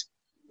contract,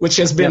 which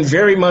has been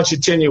very much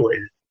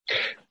attenuated.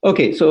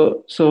 Okay,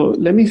 so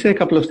let me say a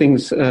couple of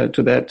things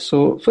to that.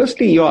 So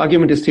firstly, your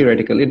argument is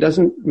theoretical. It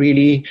doesn't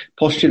really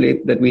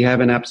postulate that we have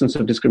an absence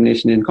of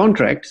discrimination in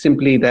contract,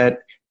 simply that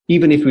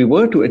even if we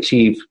were to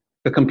achieve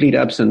a complete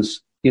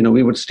absence,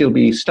 we would still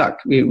be stuck.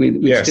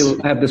 We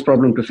still have this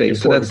problem to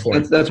face. So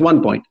that's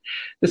one point.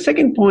 The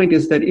second point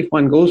is that if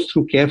one goes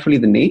through carefully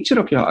the nature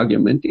of your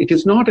argument, it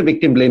is not a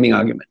victim blaming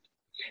argument.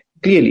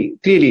 Clearly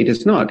it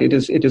is not. It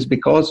is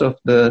because of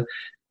the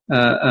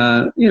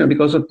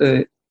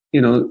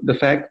the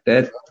fact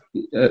that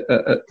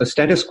a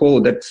status quo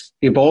that's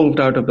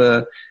evolved out of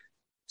a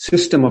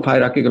system of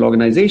hierarchical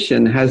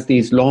organization has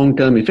these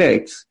long-term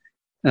effects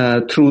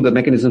through the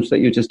mechanisms that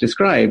you just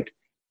described.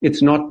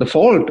 It's not the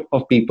fault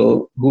of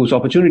people whose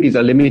opportunities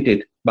are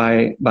limited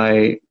by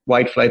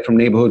white flight from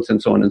neighborhoods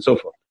and so on and so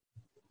forth.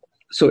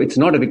 So it's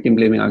not a victim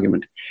blaming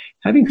argument.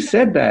 Having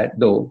said that,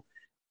 though,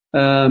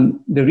 the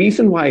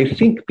reason why I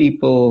think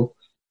people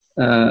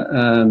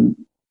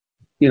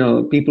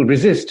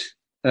resist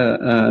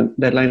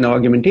that line of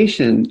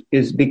argumentation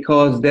is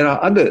because there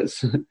are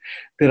others.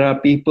 There are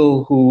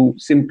people who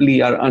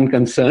simply are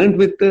unconcerned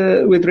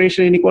with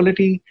racial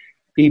inequality,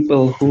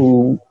 people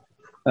who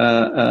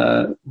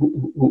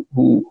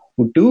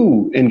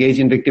do engage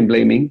in victim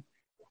blaming,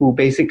 who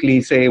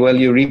basically say, well,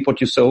 you reap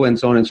what you sow and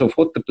so on and so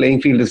forth. The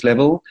playing field is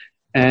level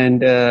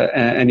and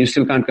you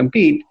still can't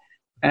compete.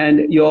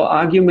 And your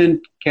argument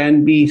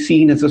can be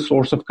seen as a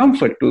source of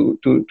comfort to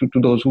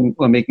those who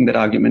are making that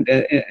argument.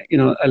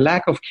 A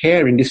lack of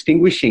care in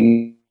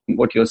distinguishing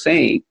what you're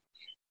saying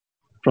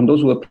from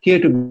those who appear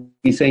to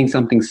be saying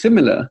something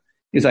similar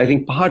is, I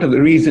think, part of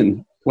the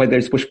reason why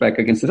there's pushback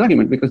against this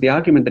argument, because the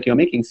argument that you're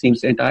making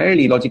seems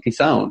entirely logically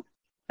sound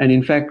and,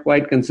 in fact,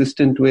 quite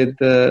consistent with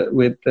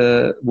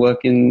work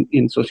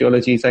in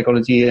sociology,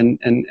 psychology,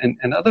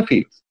 and other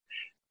fields.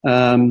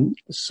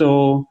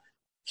 So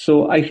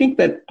I think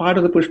that part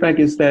of the pushback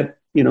is that,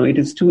 it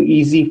is too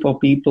easy for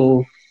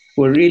people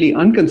who are really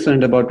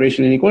unconcerned about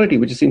racial inequality,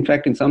 which is in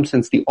fact, in some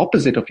sense, the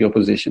opposite of your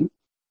position,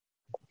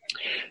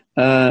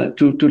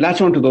 to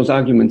latch onto those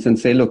arguments and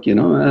say, look, to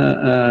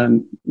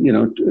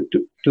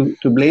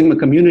blame a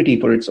community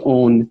for its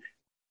own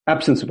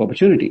absence of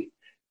opportunity.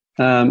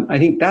 I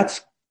think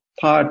that's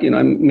part,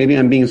 maybe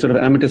I'm being a sort of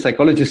amateur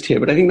psychologist here,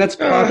 but I think that's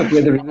part of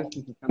where the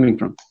resistance is coming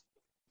from.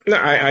 No,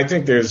 I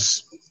think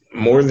there's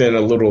more than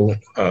a little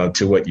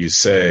to what you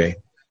say.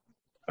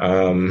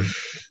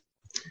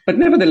 But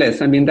nevertheless,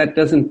 that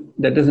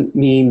doesn't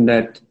mean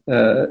that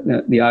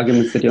the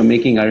arguments that you're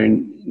making are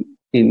in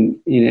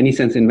any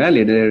sense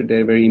invalid.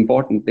 They're very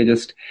important. They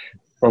just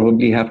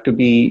probably have to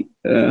be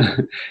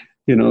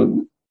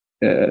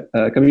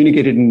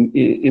communicated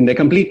in their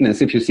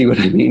completeness, if you see what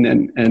I mean,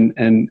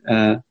 and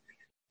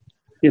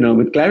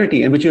with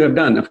clarity, and which you have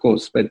done, of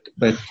course. But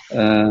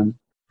well,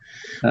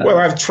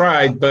 I've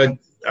tried, but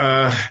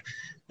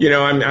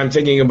I'm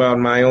thinking about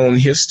my own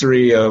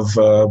history of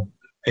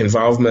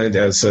involvement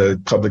as a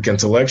public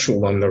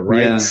intellectual on the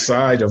right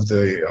side of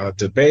the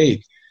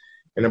debate,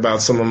 and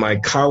about some of my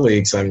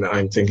colleagues.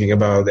 I'm thinking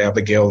about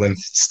Abigail and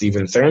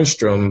Stephen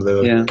Thernstrom,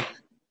 the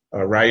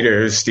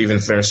writer. Stephen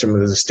Thernstrom,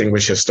 the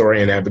distinguished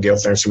historian, Abigail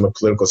Thernstrom, a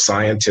political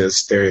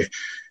scientist. They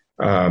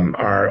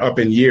are up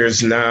in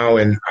years now,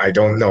 and I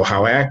don't know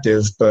how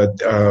active,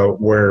 but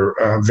were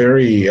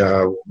very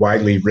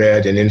widely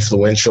read and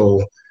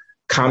influential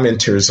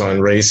commenters on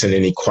race and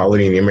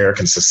inequality in the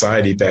American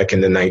society back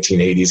in the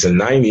 1980s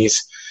and 90s.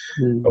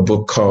 A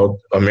book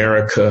called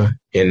America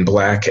in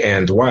Black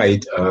and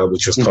White,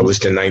 which was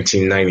published in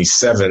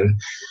 1997,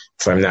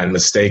 if I'm not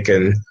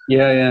mistaken.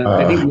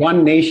 I think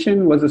One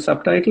Nation was a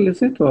subtitle,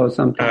 is it, or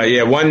something?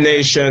 One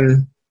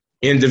Nation,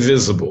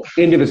 Indivisible.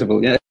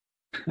 Indivisible, yeah.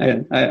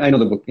 I know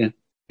the book, yeah.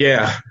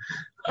 Yeah.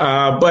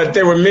 But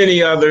there were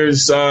many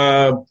others.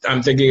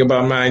 I'm thinking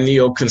about my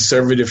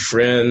neoconservative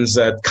friends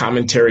at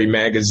Commentary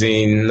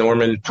Magazine,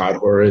 Norman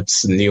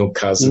Podhoretz, Neil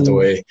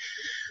Kazadoy.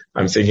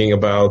 I'm thinking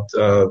about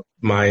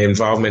my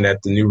involvement at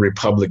the New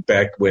Republic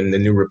back when the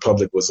New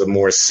Republic was a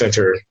more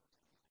center-right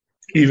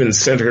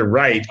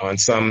on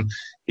some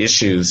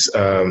issues.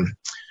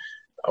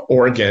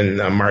 Oregon,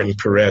 Martin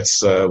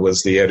Peretz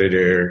was the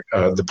editor,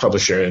 the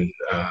publisher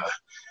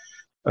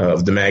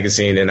of the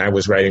magazine, and I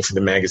was writing for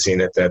the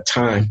magazine at that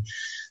time.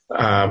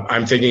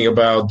 I'm thinking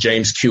about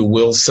James Q.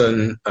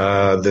 Wilson,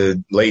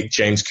 the late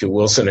James Q.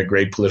 Wilson, a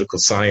great political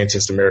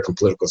scientist, American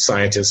political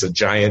scientist, a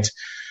giant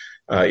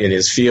in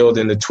his field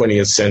in the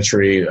 20th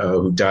century,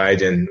 who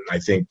died in, I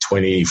think,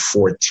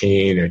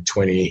 2014 or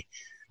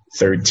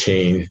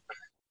 2013,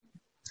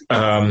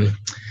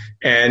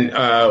 and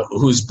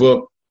whose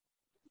book,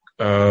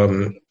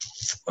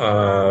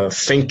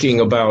 Thinking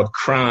About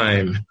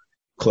Crime,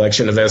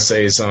 collection of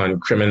essays on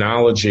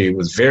criminology,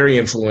 was very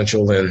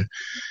influential in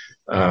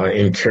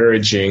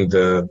encouraging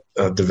the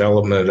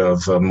development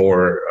of a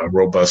more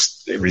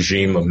robust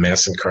regime of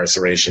mass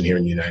incarceration here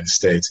in the United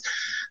States.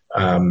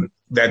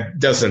 That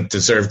doesn't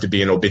deserve to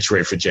be an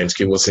obituary for James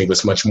Q. Wilson. He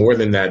was much more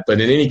than that.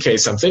 But in any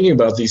case, I'm thinking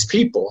about these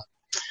people.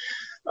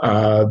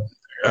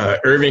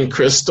 Irving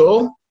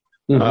Kristol,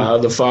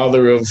 the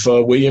father of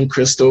William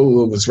Kristol,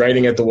 who was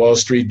writing at the Wall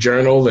Street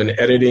Journal and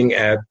editing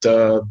at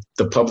the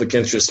Public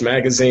Interest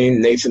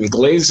magazine. Nathan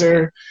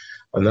Glazer,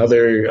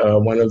 another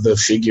one of the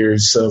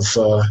figures of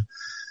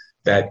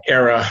that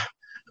era.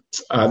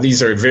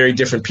 These are very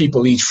different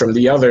people, each from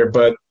the other,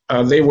 but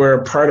they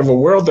were part of a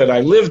world that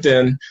I lived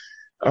in,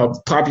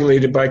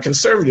 populated by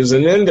conservatives.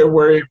 And then there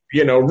were,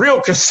 real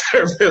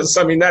conservatives.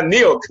 I mean, not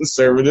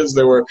neoconservatives.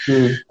 There were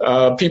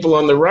people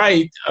on the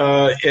right.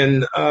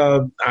 And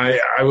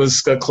I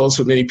was close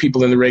with many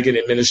people in the Reagan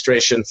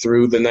administration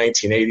through the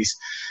 1980s.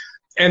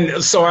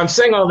 And so I'm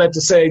saying all that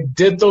to say,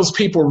 did those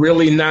people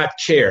really not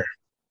care?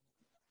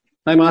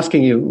 I'm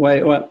asking you,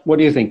 why? What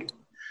do you think?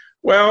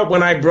 Well,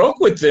 when I broke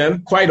with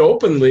them quite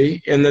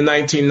openly in the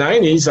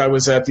 1990s, I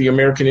was at the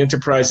American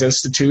Enterprise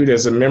Institute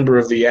as a member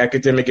of the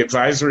academic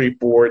advisory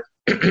board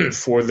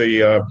for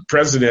the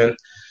president,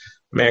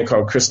 a man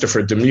called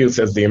Christopher Demuth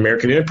of the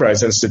American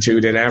Enterprise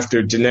Institute. And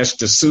after Dinesh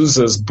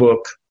D'Souza's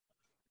book,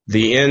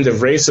 The End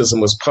of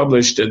Racism, was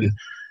published, and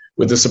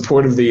with the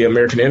support of the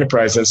American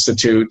Enterprise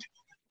Institute,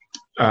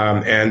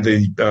 and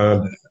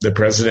the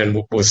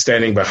president was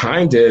standing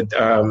behind it,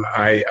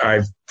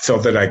 I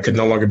felt that I could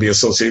no longer be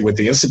associated with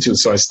the Institute,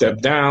 so I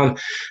stepped down.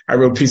 I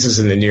wrote pieces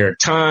in the New York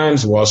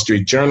Times, Wall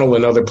Street Journal,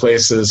 and other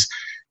places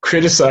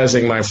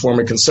criticizing my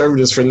former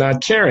conservatives for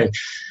not caring.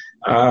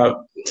 I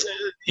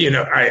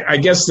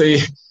guess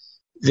the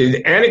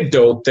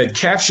anecdote that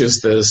captures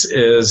this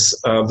is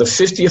the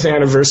 50th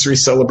anniversary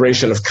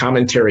celebration of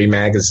Commentary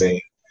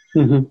magazine.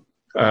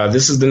 Mm-hmm.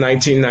 This is the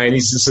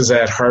 1990s. This is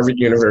at Harvard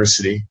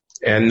University.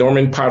 And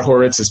Norman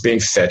Podhoretz is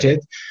being feted.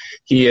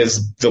 He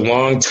is the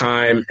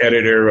longtime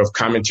editor of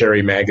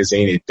Commentary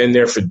magazine. He'd been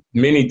there for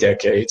many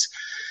decades.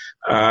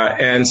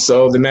 And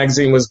so the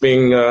magazine was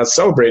being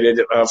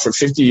celebrated for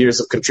 50 years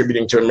of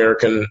contributing to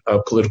American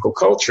political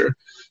culture.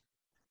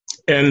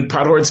 And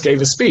Podhoretz gave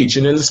a speech.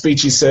 And in the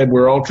speech, he said,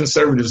 "We're all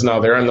conservatives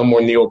now. There are no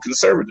more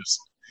neoconservatives."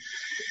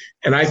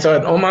 And I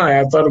thought, oh my,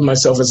 I thought of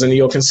myself as a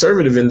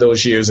neoconservative in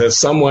those years, as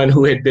someone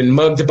who had been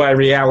mugged by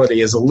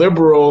reality, as a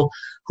liberal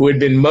who had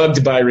been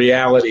mugged by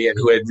reality and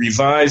who had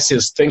revised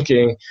his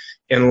thinking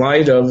in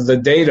light of the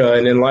data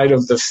and in light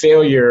of the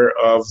failure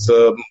of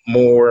the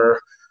more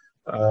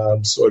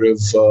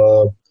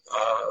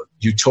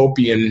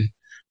utopian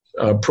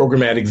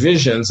programmatic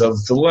visions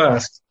of the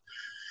left.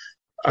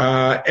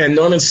 And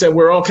Norman said,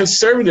 "We're all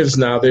conservatives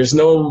now. There's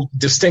no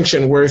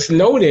distinction worth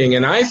noting."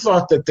 And I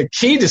thought that the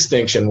key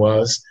distinction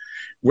was,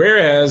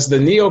 whereas the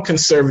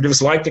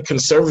neoconservatives, like the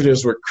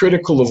conservatives, were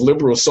critical of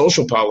liberal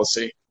social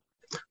policy,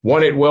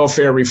 wanted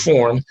welfare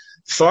reform,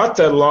 thought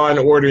that law and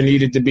order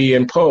needed to be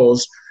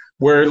imposed,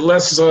 were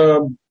less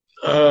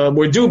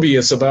were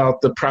dubious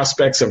about the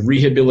prospects of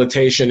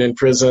rehabilitation in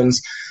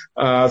prisons,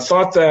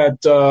 thought that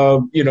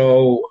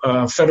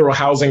federal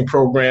housing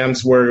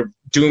programs were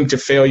doomed to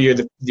failure,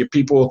 the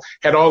people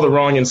had all the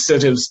wrong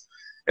incentives,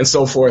 and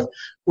so forth.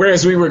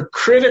 Whereas we were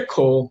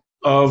critical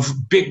of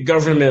big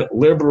government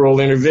liberal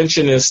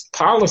interventionist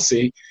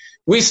policy,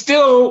 we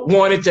still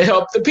wanted to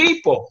help the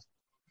people.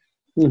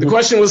 Mm-hmm. The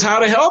question was how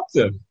to help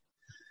them.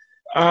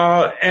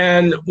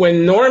 And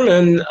when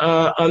Norman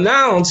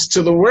announced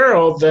to the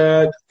world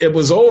that it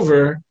was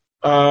over,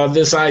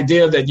 this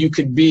idea that you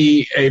could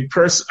be a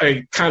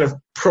kind of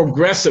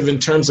progressive in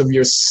terms of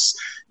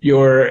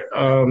your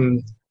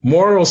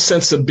moral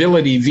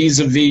sensibility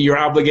vis-a-vis your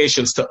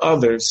obligations to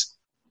others,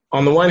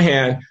 on the one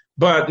hand,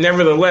 but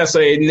nevertheless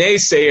a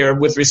naysayer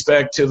with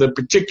respect to the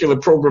particular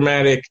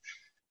programmatic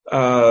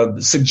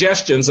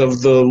suggestions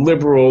of the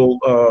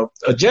liberal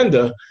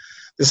agenda,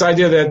 this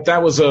idea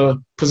that was a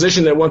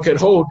position that one could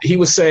hold, he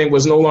was saying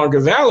was no longer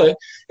valid.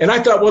 And I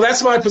thought, well,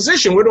 that's my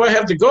position. Where do I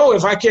have to go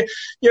if I can't,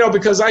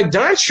 because I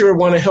darn sure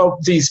want to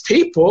help these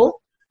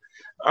people.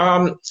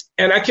 And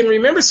I can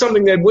remember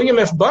something that William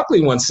F.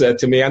 Buckley once said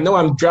to me. I know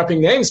I'm dropping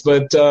names,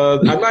 but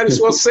I might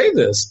as well say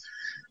this.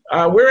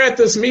 We're at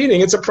this meeting.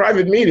 It's a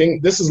private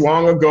meeting. This is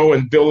long ago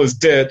and Bill is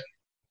dead.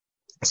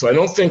 So I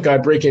don't think I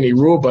break any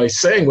rule by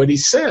saying what he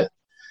said.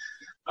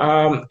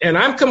 And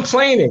I'm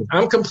complaining.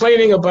 I'm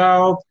complaining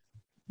about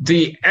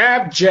the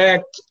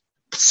abject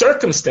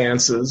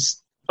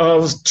circumstances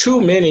of too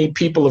many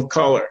people of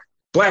color,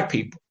 Black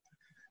people.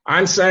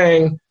 I'm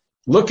saying,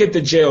 look at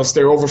the jails,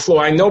 they're overflow.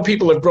 I know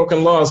people have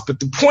broken laws, but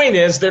the point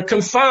is they're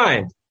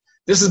confined.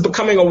 This is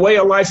becoming a way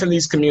of life in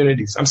these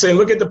communities. I'm saying,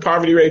 look at the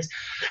poverty rates.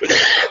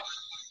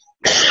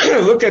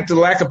 Look at the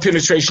lack of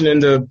penetration in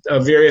the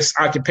various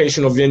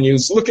occupational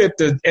venues. Look at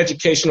the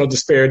educational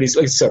disparities,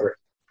 etc.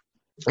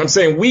 I'm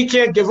saying we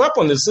can't give up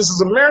on this. This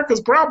is America's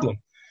problem.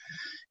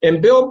 And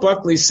Bill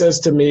Buckley says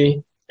to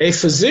me, a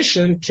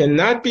physician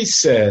cannot be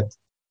said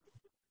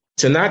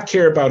to not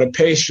care about a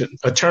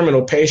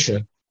terminal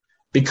patient,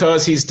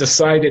 because he's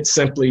decided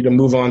simply to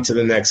move on to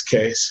the next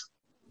case.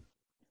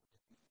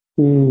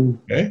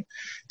 Okay?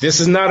 This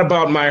is not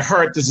about my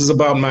heart. This is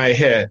about my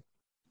head.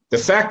 The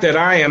fact that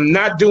I am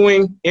not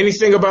doing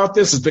anything about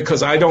this is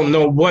because I don't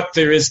know what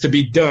there is to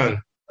be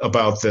done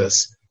about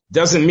this.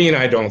 Doesn't mean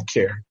I don't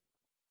care.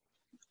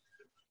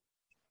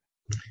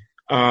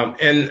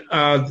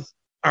 I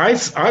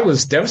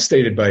was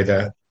devastated by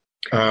that,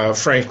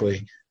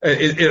 frankly.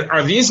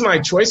 Are these my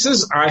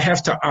choices? I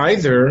have to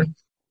either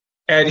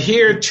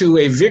adhere to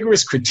a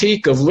vigorous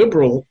critique of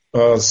liberal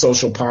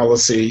social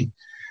policy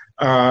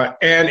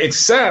and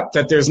accept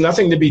that there's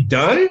nothing to be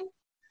done,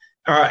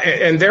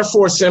 and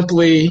therefore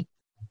simply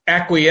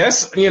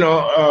acquiesce,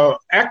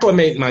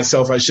 acclimate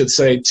myself, I should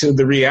say, to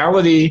the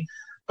reality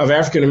of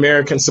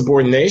African-American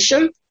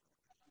subordination.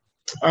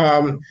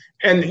 And,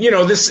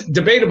 this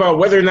debate about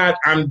whether or not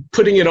I'm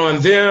putting it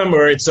on them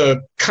or it's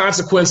a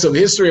consequence of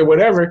history or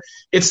whatever,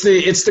 it's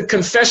the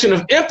confession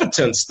of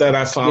impotence that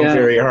I found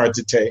very hard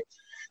to take.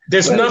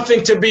 There's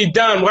nothing to be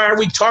done. Why are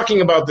we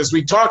talking about this?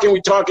 We talk.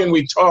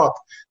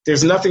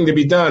 There's nothing to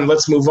be done.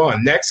 Let's move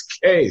on. Next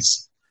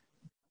case.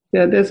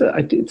 Yeah,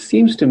 it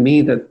seems to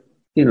me that,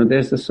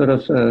 there's a sort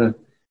of,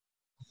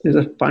 there's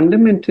a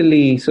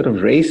fundamentally sort of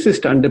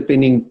racist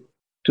underpinning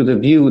to the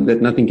view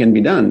that nothing can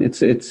be done.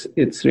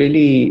 It's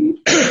really,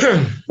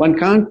 one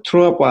can't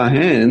throw up our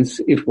hands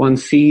if one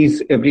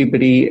sees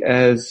everybody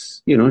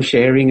as,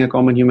 sharing a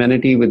common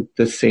humanity with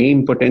the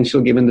same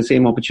potential, given the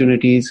same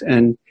opportunities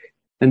and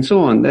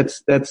so on.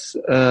 That's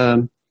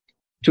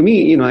to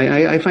me,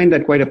 I find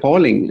that quite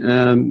appalling.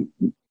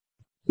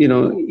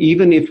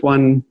 Even if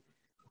one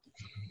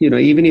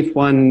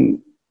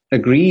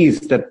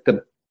agrees that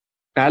the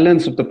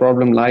balance of the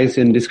problem lies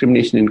in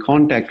discrimination in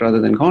contact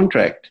rather than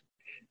contract,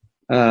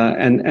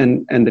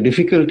 and the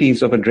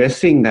difficulties of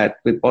addressing that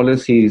with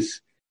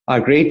policies are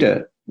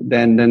greater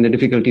than the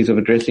difficulties of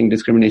addressing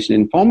discrimination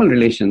in formal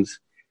relations.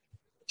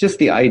 Just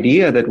the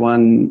idea that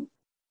one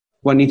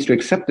needs to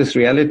accept this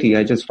reality,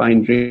 I just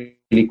find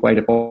really quite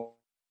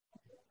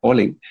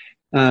appalling.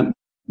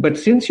 But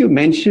since you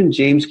mentioned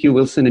James Q.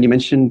 Wilson and you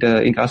mentioned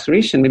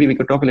incarceration, maybe we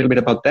could talk a little bit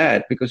about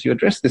that, because you've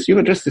addressed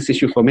this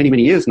issue for many,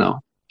 many years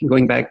now,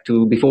 going back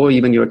to before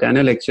even your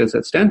Tanner lectures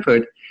at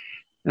Stanford.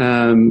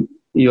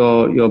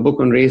 Your book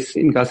on race,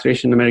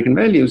 incarceration, American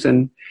values,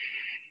 and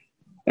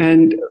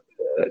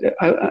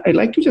I'd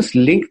like to just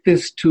link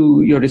this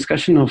to your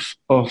discussion of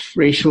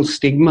racial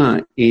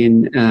stigma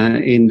in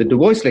the Du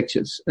Bois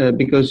lectures,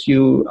 because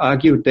you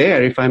argued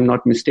there, if I'm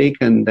not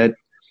mistaken, that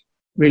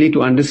really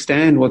to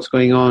understand what's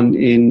going on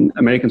in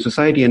American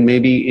society and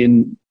maybe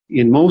in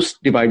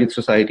most divided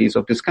societies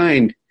of this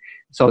kind,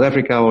 South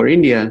Africa or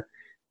India,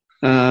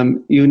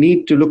 you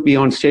need to look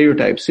beyond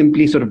stereotypes,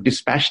 simply sort of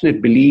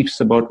dispassionate beliefs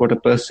about what a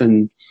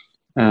person,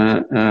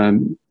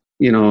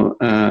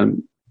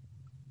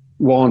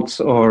 wants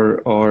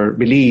or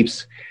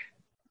believes,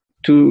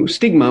 to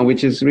stigma,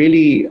 which is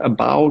really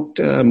about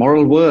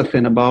moral worth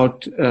and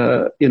about,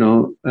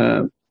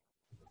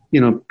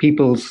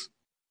 people's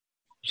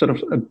sort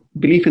of a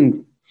belief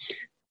in,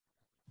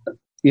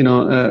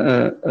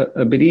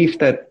 a belief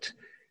that,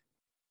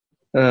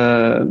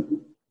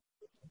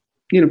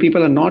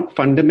 people are not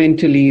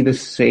fundamentally the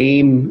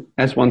same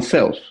as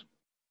oneself.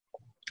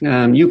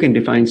 You can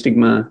define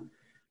stigma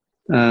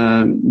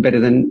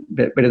better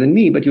than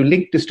me, but you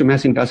link this to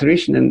mass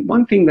incarceration. And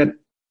one thing that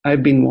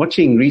I've been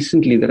watching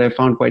recently that I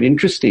found quite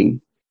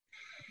interesting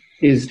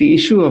is the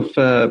issue of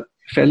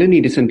felony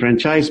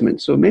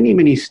disenfranchisement. So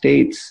many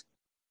states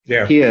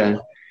here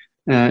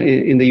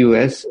in the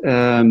U.S.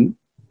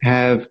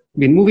 Have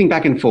been moving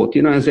back and forth,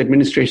 as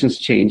administrations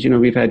change.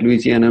 We've had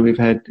Louisiana, we've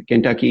had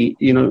Kentucky,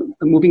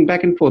 moving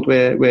back and forth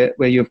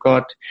where you've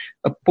got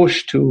a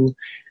push to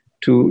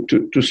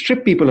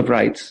strip people of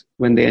rights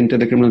when they enter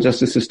the criminal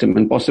justice system,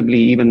 and possibly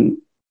even,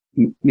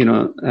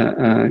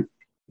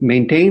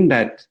 maintain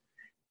that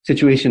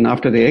situation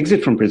after they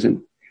exit from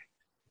prison.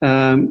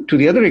 To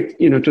the other,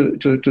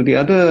 to the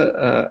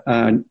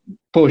other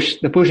push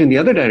in the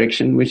other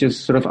direction, which is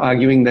sort of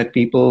arguing that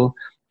people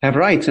have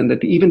rights and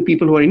that even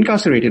people who are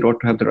incarcerated ought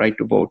to have the right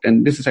to vote.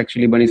 And this is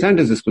actually Bernie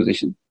Sanders'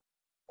 position,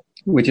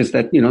 which is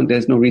that,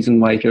 there's no reason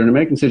why if you're an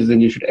American citizen,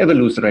 you should ever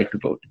lose the right to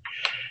vote.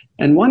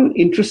 And one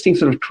interesting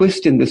sort of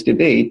twist in this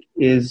debate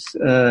is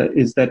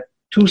that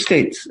two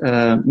states,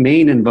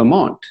 Maine and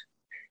Vermont,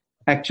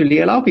 actually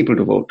allow people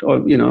to vote,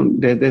 or,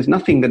 there's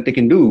nothing that they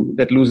can do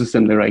that loses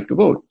them the right to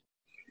vote.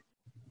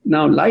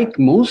 Now, like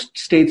most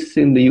states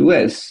in the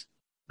U.S.,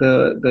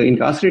 the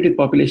incarcerated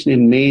population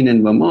in Maine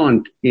and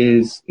Vermont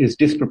is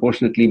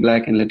disproportionately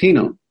Black and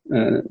Latino.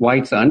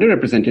 Whites are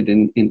underrepresented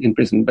in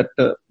prison, but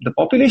the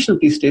population of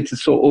these states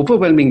is so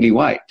overwhelmingly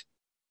white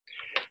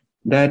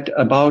that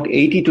about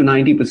 80 to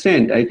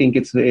 90%, I think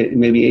it's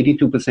maybe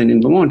 82% in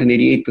Vermont and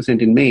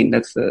 88% in Maine.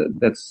 That's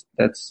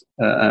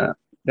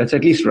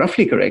at least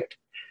roughly correct.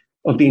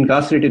 Of the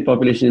incarcerated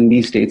population in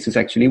these states is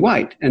actually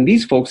white, and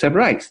these folks have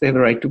rights. They have a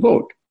right to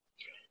vote.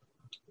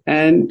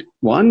 And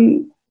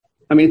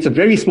it's a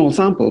very small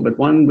sample, but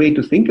one way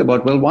to think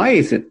about, well, why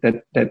is it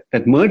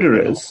that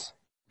murderers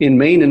in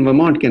Maine and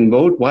Vermont can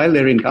vote while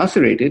they're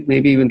incarcerated,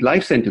 maybe even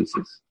life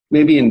sentences,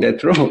 maybe in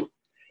death row.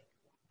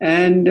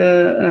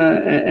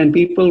 And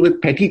people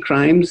with petty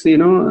crimes,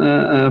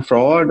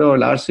 fraud or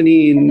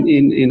larceny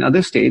in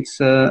other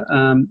states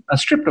are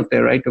stripped of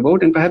their right to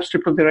vote, and perhaps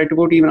stripped of their right to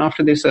vote even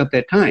after they serve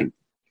their time.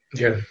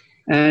 Yeah.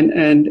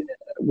 And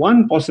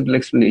one possible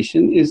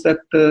explanation is that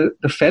the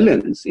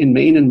felons in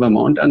Maine and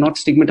Vermont are not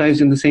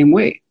stigmatized in the same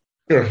way.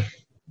 Sure.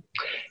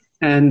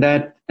 And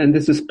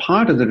this is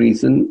part of the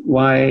reason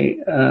why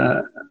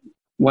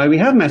we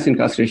have mass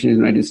incarceration in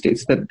the United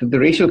States, that the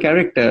racial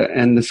character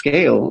and the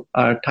scale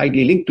are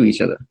tightly linked to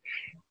each other.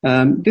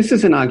 This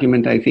is an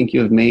argument I think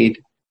you have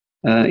made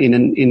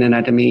in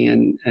Anatomy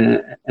and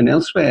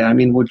elsewhere. I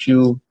mean, would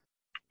you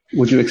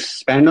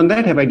expand on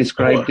that? Have I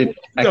described it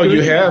accurately?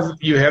 No,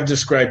 you have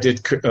described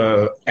it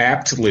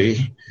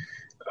aptly,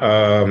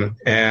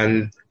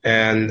 and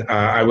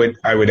I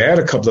would add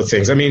a couple of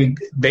things. I mean,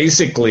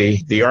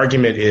 basically, the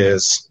argument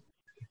is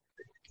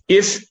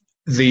if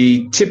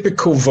the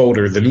typical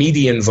voter, the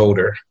median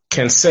voter,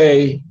 can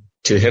say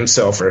to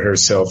himself or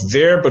herself,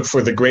 "There, but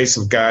for the grace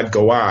of God,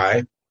 go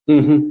I,"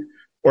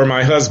 or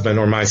my husband,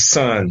 or my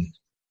son,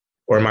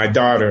 or my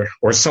daughter,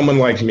 or someone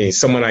like me,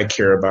 someone I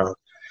care about.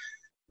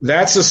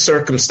 That's a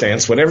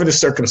circumstance, whatever the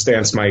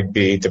circumstance might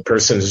be. The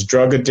person is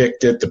drug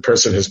addicted, the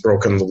person has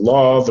broken the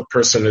law, the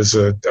person is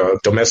a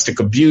domestic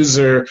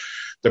abuser,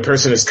 the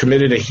person has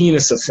committed a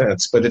heinous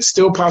offense. But it's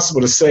still possible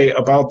to say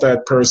about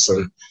that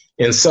person,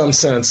 in some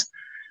sense,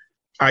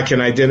 I can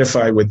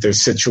identify with their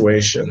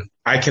situation.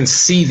 I can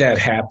see that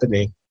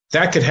happening.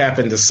 That could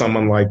happen to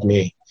someone like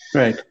me.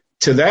 Right.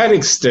 To that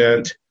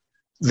extent,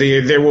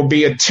 there will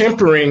be a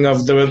tempering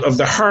of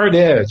the hard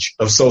edge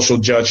of social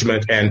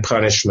judgment and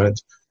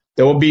punishment.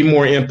 There will be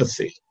more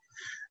empathy.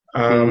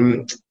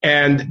 And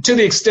to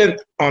the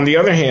extent, on the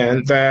other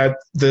hand, that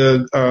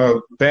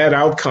the bad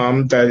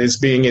outcome that is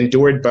being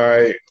endured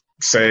by,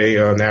 say,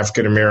 an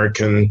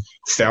African-American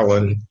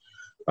felon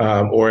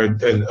or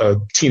a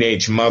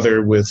teenage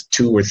mother with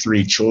 2 or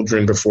 3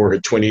 children before her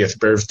 20th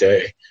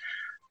birthday,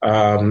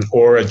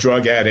 or a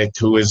drug addict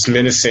who is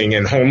menacing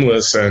and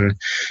homeless and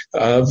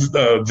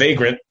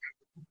vagrant,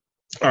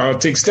 to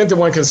the extent that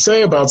one can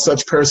say about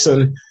such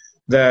person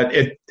that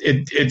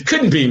it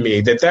couldn't be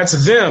me,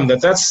 that's them,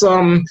 that's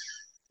some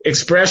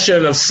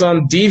expression of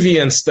some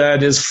deviance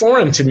that is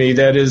foreign to me,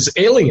 that is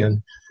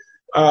alien.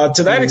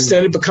 To that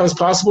extent, it becomes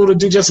possible to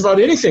do just about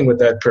anything with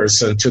that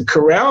person, to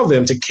corral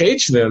them, to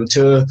cage them,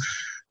 to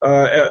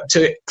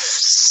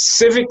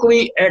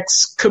civically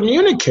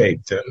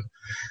excommunicate them.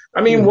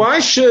 I mean, why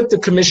should the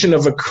commission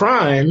of a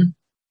crime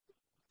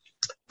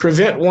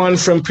prevent one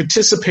from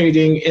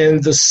participating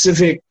in the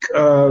civic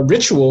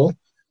ritual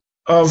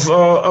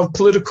of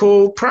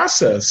political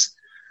process?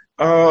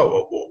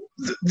 The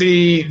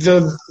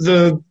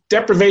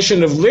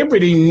deprivation of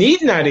liberty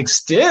need not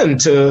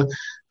extend to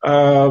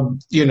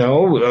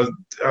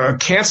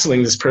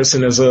canceling this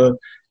person as a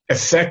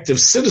effective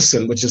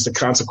citizen, which is the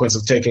consequence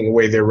of taking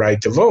away their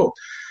right to vote.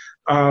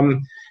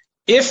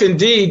 If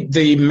indeed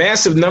the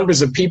massive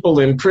numbers of people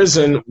in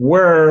prison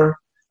were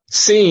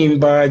seen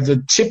by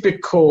the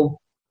typical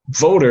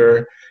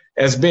voter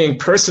as being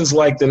persons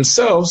like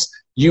themselves,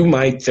 you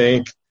might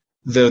think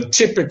the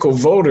typical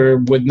voter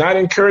would not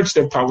encourage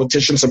their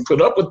politicians or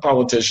put up with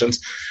politicians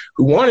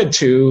who wanted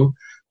to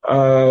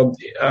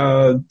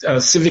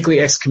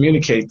civically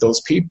excommunicate those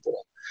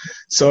people.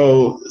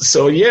 So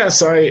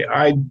yes,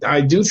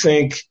 I do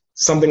think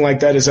something like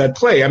that is at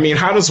play. I mean,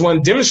 how does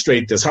one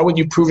demonstrate this? How would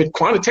you prove it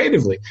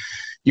quantitatively?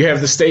 You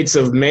have the states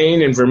of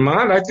Maine and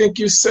Vermont, I think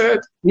you said,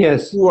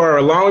 yes, who are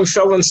allowing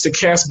felons to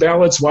cast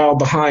ballots while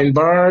behind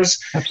bars.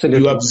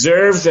 Absolutely. You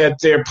observe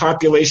that their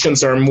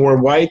populations are more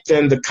white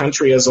than the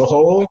country as a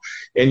whole,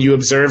 and you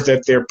observe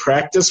that their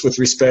practice with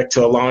respect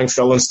to allowing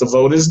felons to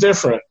vote is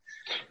different.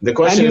 The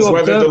question is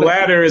whether the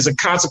latter is a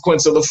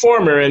consequence of the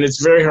former, and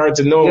it's very hard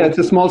to know. Yeah, it's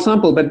a small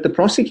sample, but the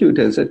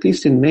prosecutors, at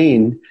least in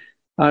Maine,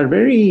 are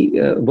very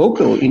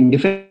vocal in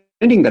defending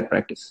that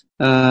practice.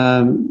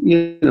 And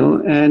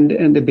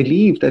they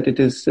believe that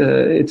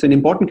it's an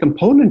important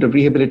component of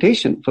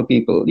rehabilitation for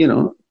people,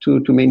 to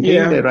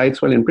maintain their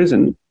rights while in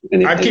prison.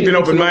 And I keep an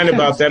open mind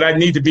about that. I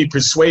need to be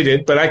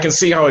persuaded, but I can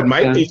see how it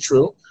might be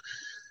true.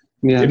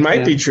 Yeah, it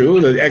might be true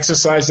that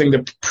exercising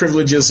the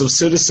privileges of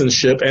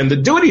citizenship and the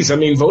duties. I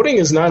mean, voting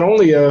is not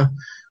only a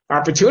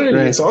opportunity;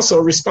 it's also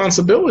a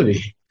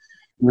responsibility.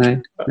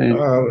 Right.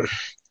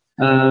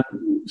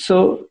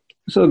 So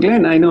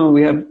Glenn, I know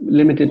we have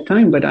limited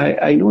time, but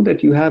I know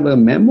that you have a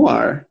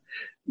memoir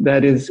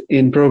that is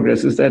in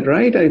progress. Is that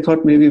right? I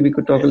thought maybe we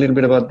could talk a little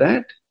bit about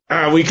that.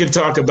 We could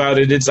talk about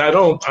it. I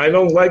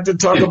don't like to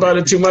talk about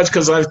it too much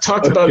because I've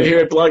talked about it here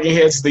at Blogging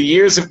Heads. The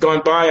years have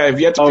gone by. I've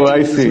yet to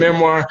produce this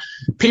memoir.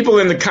 People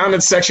in the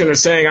comments section are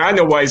saying, I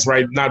know why he's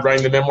not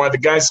writing the memoir. The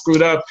guy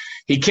screwed up.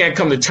 He can't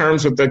come to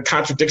terms with the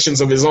contradictions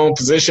of his own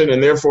position,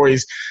 and therefore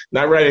he's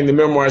not writing the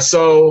memoir.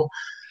 So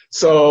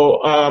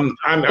I'm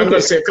going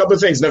to say a couple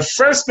of things. The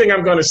first thing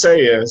I'm going to say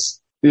is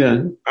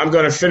Yeah. I'm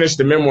going to finish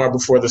the memoir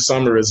before the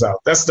summer is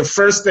out. That's the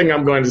first thing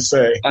I'm going to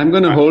say. I'm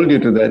going to hold you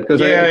to that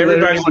because I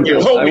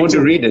want to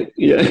read it.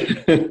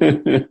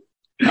 Yeah.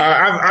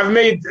 I've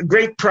made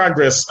great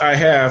progress. I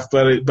have,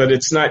 but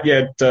it's not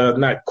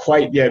not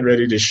quite yet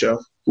ready to show.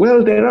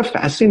 Well, there are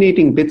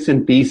fascinating bits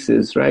and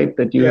pieces, right?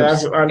 That you have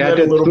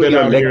scattered through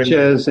your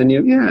lectures, and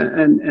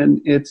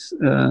it's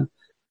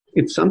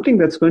something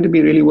that's going to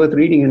be really worth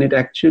reading, and it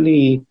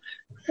actually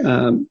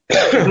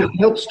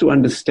helps to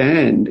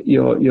understand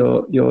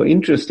your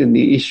interest in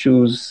the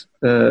issues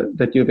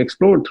that you've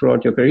explored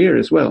throughout your career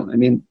as well. I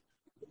mean,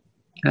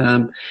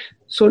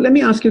 so let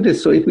me ask you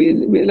this. So if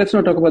let's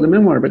not talk about the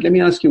memoir, but let me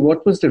ask you,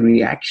 what was the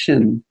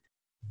reaction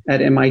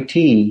at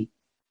MIT?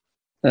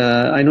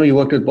 I know you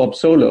worked with Bob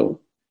Solow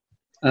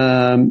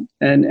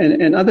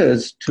and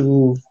others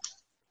to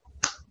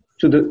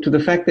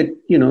the fact that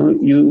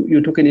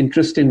you took an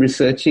interest in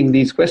researching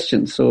these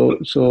questions.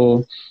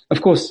 So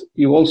of course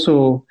you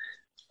also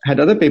had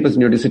other papers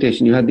in your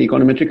dissertation. You had the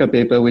Econometrica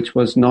paper, which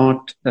was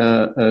not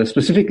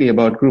specifically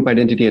about group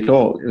identity at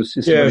all. It was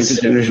just about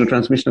intergenerational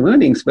transmission of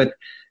earnings. But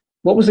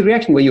what was the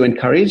reaction? Were you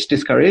encouraged,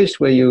 discouraged?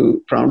 Were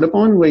you frowned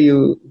upon? Were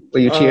you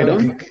cheered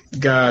on?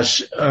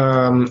 Gosh,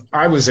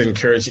 I was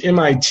encouraged.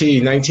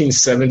 MIT,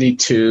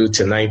 1972 to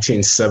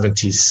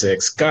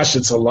 1976. Gosh,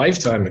 it's a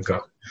lifetime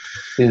ago.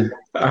 Yeah.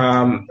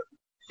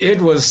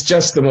 It was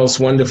just the most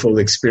wonderful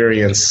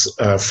experience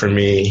for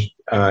me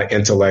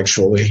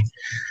intellectually.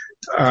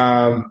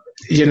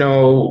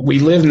 We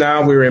live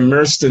now, we're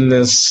immersed in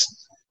this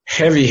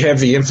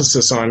heavy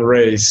emphasis on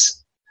race.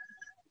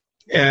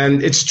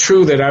 And it's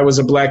true that I was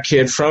a black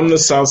kid from the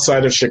south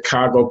side of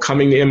Chicago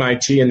coming to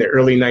MIT in the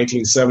early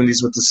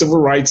 1970s with the civil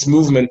rights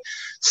movement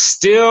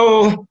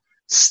still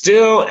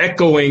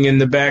echoing in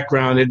the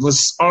background. It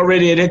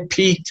had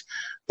peaked,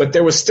 but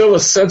there was still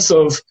a sense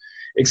of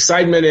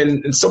excitement,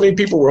 and so many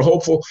people were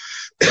hopeful.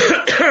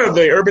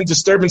 The urban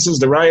disturbances,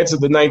 the riots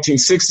of the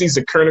 1960s,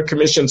 the Kerner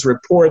Commission's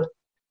report,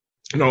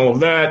 and all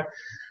of that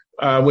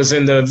was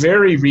in the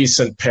very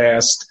recent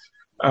past.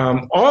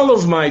 All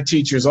of my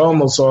teachers,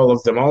 almost all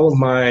of them, all of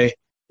my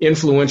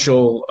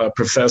influential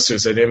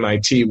professors at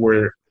MIT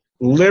were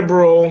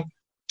liberal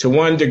to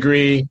one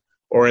degree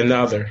or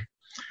another.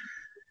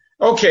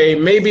 Okay,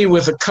 maybe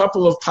with a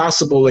couple of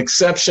possible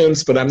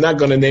exceptions, but I'm not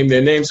going to name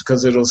their names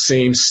because it'll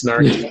seem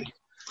snarky.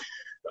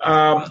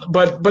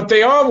 But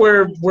they all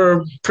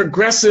were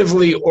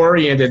progressively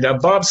oriented.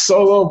 Bob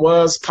Solow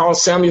was, Paul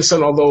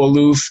Samuelson, although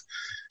aloof,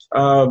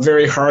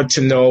 very hard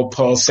to know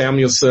Paul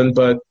Samuelson,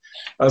 but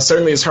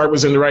certainly his heart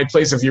was in the right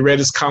place. If you read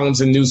his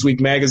columns in Newsweek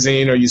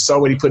magazine or you saw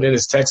what he put in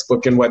his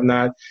textbook and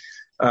whatnot,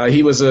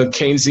 he was a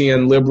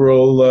Keynesian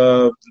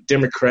liberal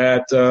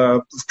Democrat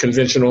of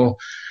conventional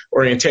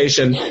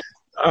orientation.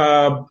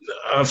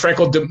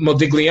 Franco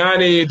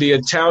Modigliani,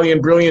 the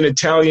brilliant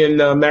Italian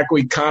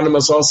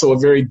macroeconomist, also a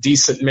very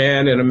decent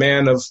man and a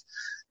man of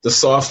the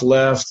soft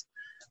left.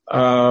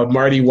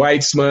 Marty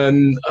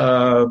Weitzman,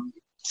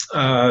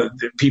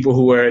 the people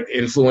who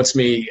influenced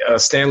me,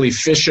 Stanley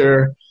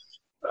Fisher,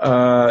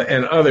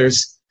 and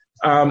others.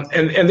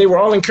 And they were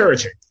all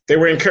encouraging. They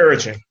were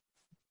encouraging.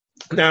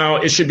 Now,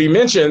 it should be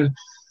mentioned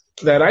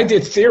that I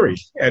did theory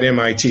at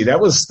MIT.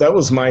 That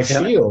was my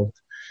field.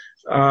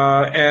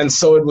 And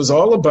so it was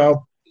all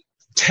about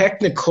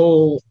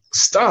technical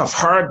stuff,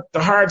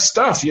 the hard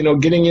stuff,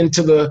 getting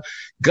into the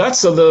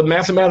guts of the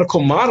mathematical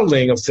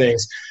modeling of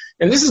things.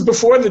 And this is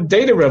before the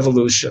data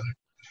revolution.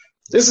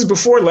 This is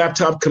before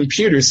laptop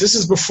computers. This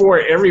is before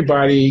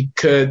everybody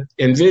could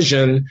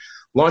envision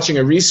launching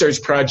a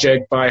research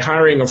project by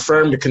hiring a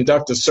firm to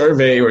conduct a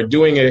survey or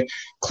doing a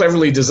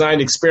cleverly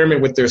designed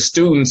experiment with their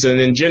students and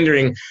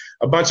engendering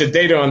a bunch of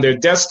data on their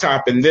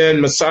desktop and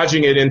then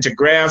massaging it into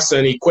graphs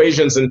and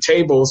equations and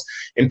tables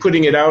and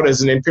putting it out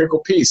as an empirical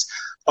piece.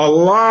 A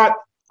lot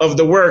of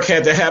the work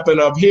had to happen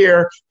up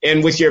here,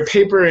 and with your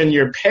paper and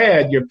your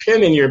pad, your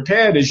pen and your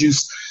pad, as you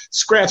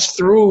scratch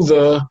through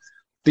the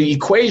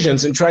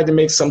equations and tried to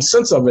make some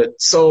sense of it.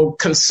 So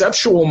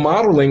conceptual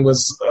modeling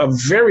was a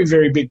very,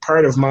 very big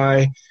part of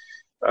my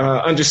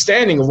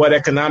understanding of what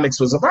economics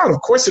was about.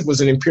 Of course, it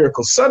was an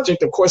empirical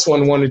subject. Of course,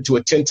 one wanted to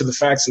attend to the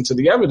facts and to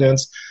the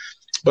evidence,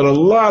 but a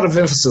lot of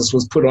emphasis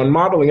was put on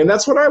modeling. And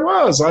that's what I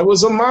was. I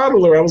was a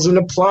modeler. I was an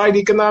applied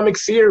economic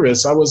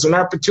theorist. I was an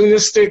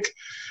opportunistic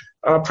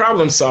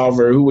problem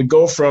solver who would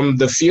go from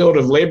the field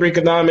of labor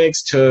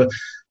economics to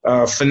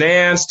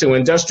finance to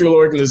industrial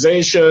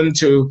organization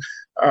to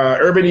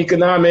urban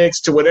economics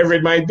to whatever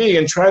it might be,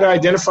 and try to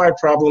identify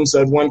problems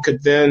that one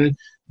could then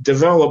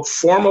develop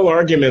formal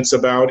arguments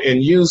about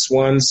and use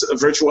one's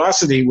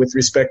virtuosity with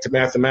respect to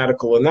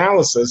mathematical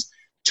analysis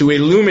to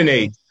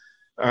illuminate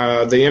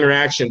the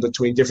interaction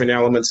between different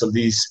elements of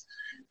these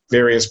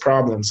various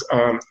problems.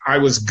 I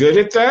was good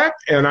at that,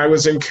 and I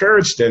was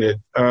encouraged in it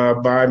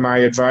by my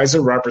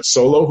advisor, Robert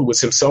Solow, who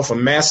was himself a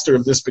master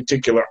of this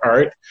particular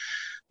art,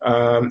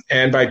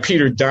 and by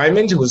Peter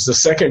Diamond, who was the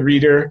second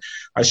reader.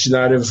 I should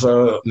not have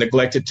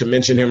neglected to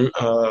mention him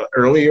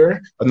earlier,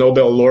 a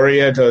Nobel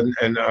laureate,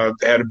 and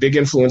had a big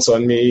influence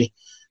on me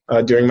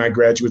during my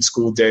graduate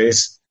school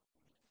days.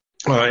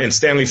 and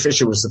Stanley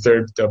Fisher was the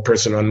third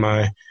person on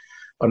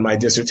my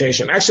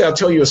dissertation. Actually, I'll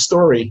tell you a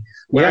story.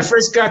 When I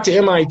first got to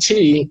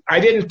MIT, I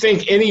didn't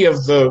think any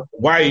of the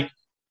white,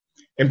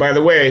 and by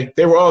the way,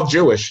 they were all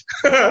Jewish.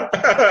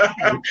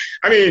 I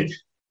mean,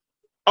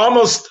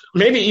 almost,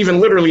 maybe even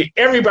literally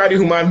everybody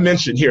whom I've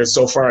mentioned here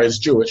so far is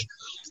Jewish.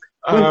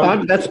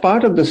 Well, that's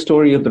part of the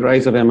story of the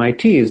rise of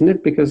MIT, isn't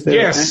it? Because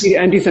there's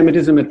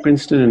anti-Semitism at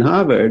Princeton and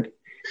Harvard.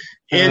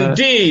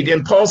 Indeed.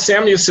 And Paul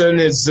Samuelson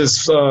is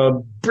this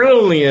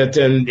brilliant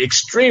and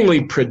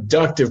extremely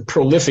productive,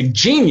 prolific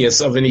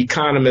genius of an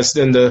economist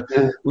in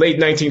the late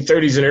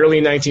 1930s and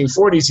early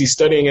 1940s. He's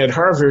studying at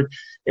Harvard.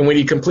 And when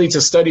he completes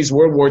his studies,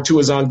 World War II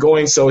is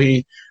ongoing. So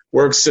he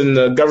works in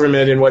the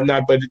government and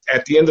whatnot. But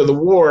at the end of the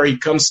war, he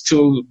comes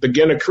to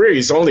begin a career.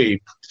 He's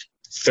only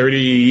 30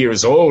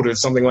 years old or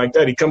something like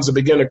that. He comes to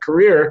begin a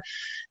career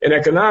in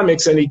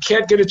economics, and he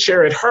can't get a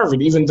chair at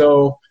Harvard, even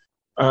though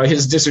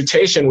his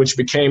dissertation, which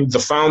became The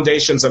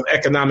Foundations of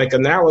Economic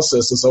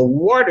Analysis, is a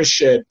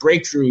watershed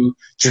breakthrough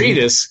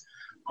treatise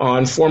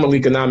on formal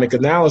economic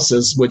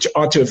analysis, which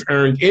ought to have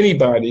earned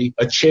anybody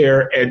a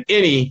chair at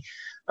any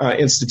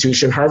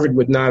institution. Harvard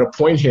would not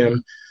appoint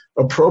him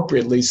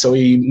appropriately, so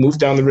he moved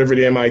down the river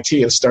to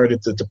MIT and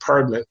started the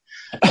department.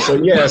 So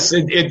yes,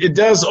 it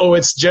does owe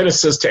its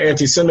genesis to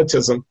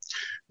anti-Semitism.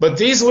 But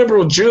these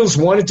liberal Jews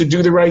wanted to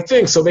do the right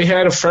thing. So they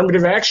had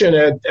affirmative action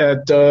at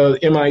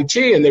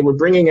MIT, and they were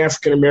bringing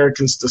African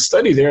Americans to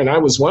study there, and I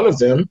was one of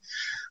them.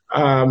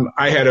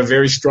 I had a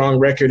very strong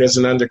record as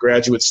an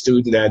undergraduate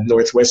student at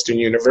Northwestern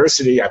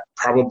University. I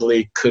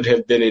probably could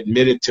have been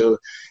admitted to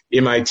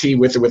MIT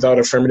with or without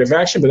affirmative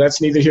action, but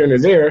that's neither here nor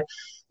there.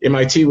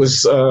 MIT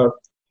was the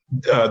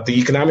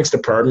economics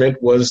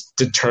department was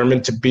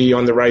determined to be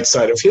on the right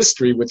side of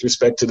history with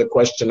respect to the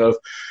question of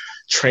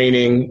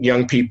training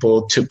young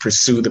people to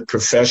pursue the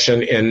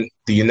profession in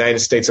the United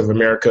States of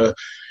America,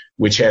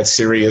 which had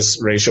serious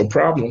racial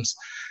problems.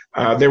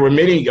 There were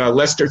many.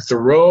 Lester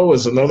Thoreau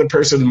is another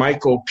person.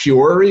 Michael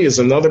Peory is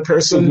another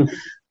person.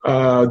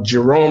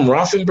 Jerome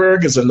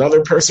Rothenberg is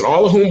another person,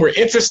 all of whom were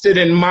interested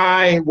in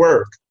my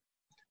work.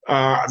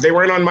 They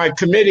weren't on my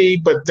committee,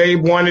 but they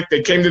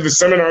came to the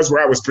seminars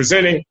where I was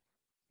presenting.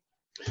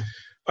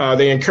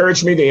 They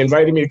encouraged me, they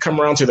invited me to come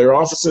around to their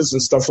offices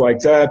and stuff like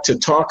that to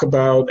talk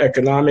about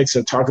economics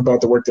and talk about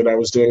the work that I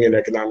was doing in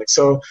economics.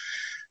 So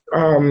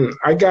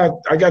I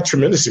got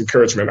tremendous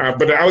encouragement.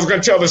 But I was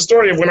going to tell the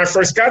story of when I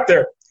first got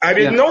there. I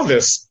didn't know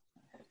this.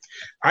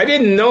 I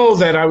didn't know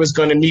that I was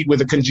going to meet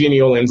with a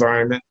congenial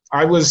environment.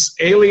 I was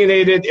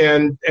alienated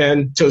and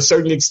to a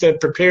certain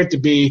extent prepared to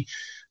be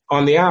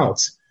on the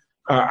outs.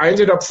 I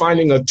ended up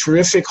finding a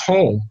terrific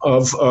home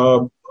of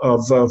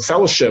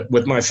fellowship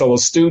with my fellow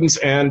students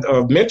and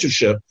of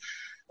mentorship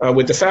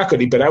with the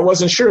faculty, but I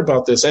wasn't sure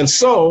about this. And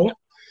so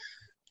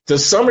the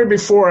summer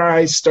before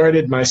I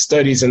started my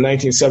studies in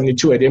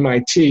 1972 at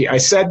MIT, I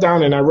sat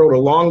down and I wrote a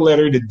long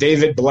letter to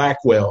David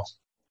Blackwell.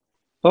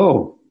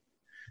 Oh.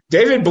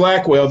 David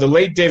Blackwell, the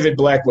late David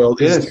Blackwell,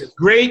 is a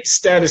great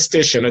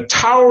statistician, a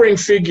towering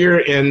figure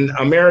in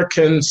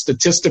American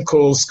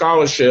statistical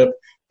scholarship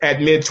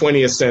at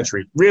mid-20th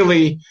century.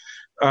 Really,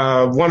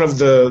 one of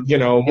the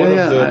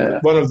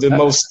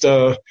most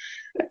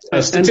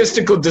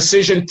statistical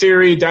decision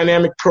theory,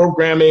 dynamic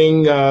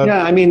programming.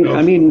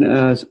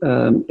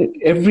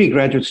 Every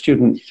graduate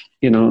student,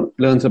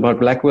 learns about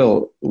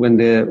Blackwell when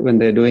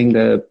they're doing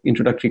the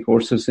introductory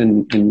courses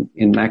in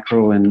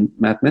macro and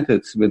math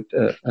methods with.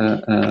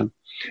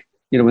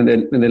 When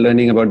they're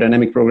learning about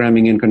dynamic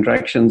programming and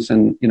contractions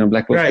and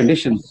Blackwell's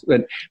conditions.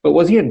 But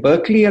was he at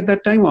Berkeley at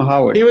that time or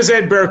Howard? He was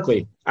at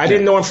Berkeley. I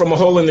didn't know him from a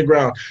hole in the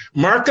ground.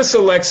 Marcus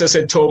Alexis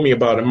had told me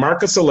about him.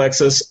 Marcus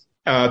Alexis,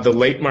 the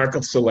late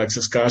Marcus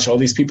Alexis, gosh, all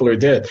these people are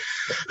dead,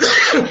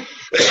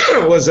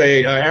 was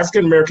a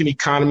African-American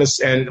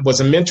economist and was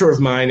a mentor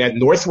of mine at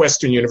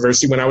Northwestern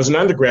University when I was an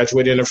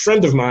undergraduate, and a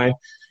friend of mine.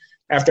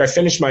 After I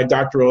finished my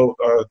doctoral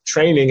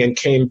training and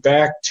came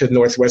back to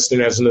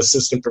Northwestern as an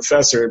assistant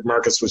professor,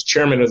 Marcus was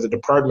chairman of the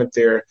department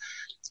there,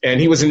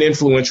 and he was an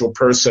influential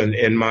person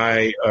in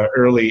my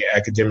early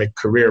academic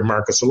career,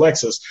 Marcus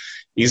Alexis.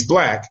 He's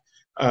black,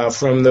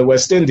 from the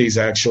West Indies,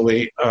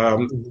 actually.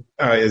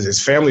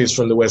 His family is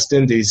from the West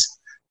Indies,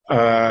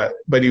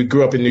 but he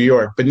grew up in New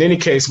York. But in any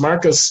case,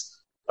 Marcus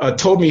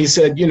told me, he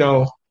said,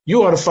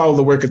 you ought to follow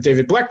the work of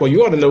David Blackwell.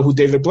 You ought to know who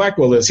David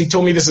Blackwell is. He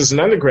told me this as an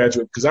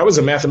undergraduate because I was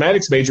a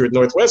mathematics major at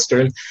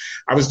Northwestern.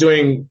 I was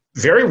doing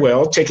very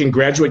well, taking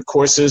graduate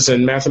courses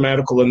in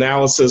mathematical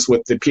analysis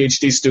with the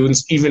PhD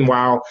students, even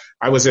while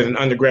I was an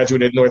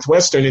undergraduate at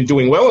Northwestern and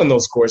doing well in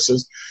those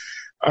courses,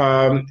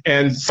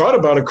 and thought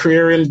about a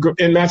career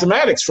in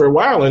mathematics for a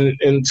while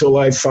until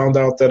I found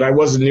out that I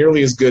wasn't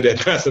nearly as good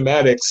at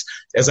mathematics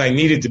as I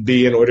needed to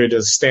be in order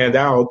to stand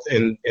out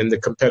in the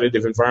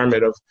competitive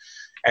environment of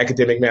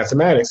academic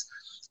mathematics.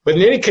 But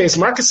in any case,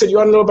 Marcus said, you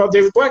ought to know about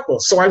David Blackwell.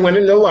 So I went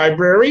in the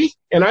library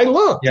and I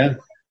looked.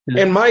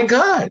 And my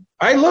God,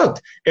 I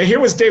looked. And here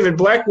was David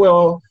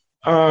Blackwell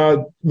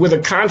with a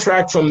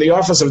contract from the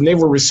Office of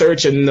Naval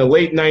Research in the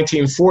late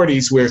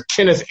 1940s, where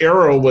Kenneth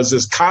Arrow was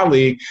his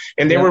colleague,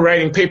 and they were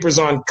writing papers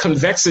on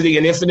convexity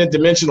and infinite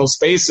dimensional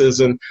spaces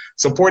and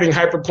supporting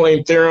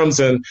hyperplane theorems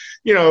and,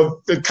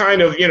 the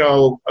kind of,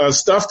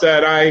 stuff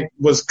that I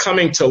was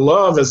coming to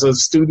love as a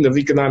student of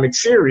economic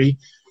theory.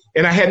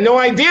 And I had no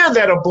idea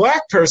that a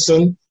Black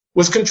person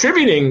was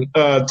contributing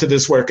to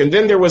this work. And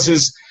then there was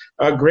his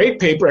great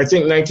paper, I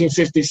think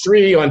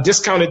 1953, on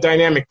discounted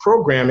dynamic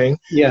programming.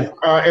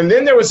 And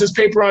then there was this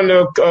paper on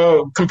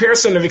the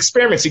comparison of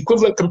experiments,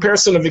 equivalent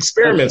comparison of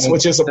experiments,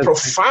 which is a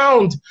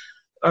profound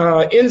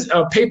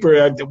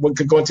paper. One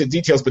could go into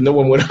details, but no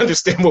one would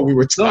understand what we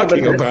were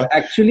talking about.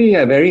 Actually,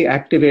 a very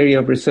active area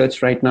of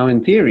research right now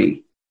in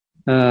theory.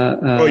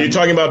 You're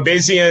talking about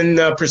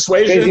Bayesian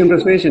persuasion? Bayesian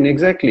persuasion,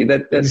 exactly.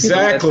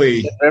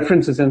 Exactly. That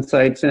references and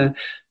cites.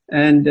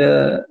 And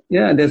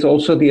there's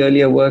also the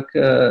earlier work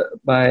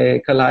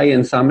by Kalai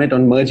and Samet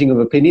on merging of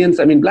opinions.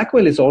 I mean,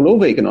 Blackwell is all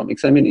over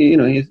economics. I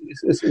mean,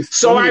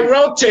 So I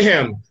wrote to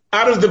him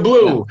out of the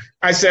blue.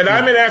 I said,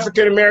 I'm an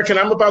African American.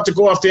 I'm about to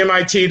go off to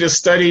MIT to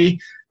study.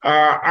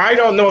 I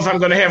don't know if I'm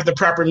going to have the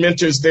proper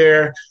mentors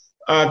there.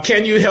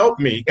 Can you help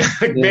me?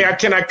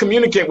 Can I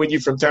communicate with you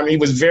from time? He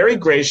was very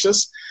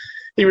gracious.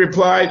 He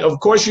replied, of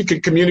course you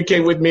can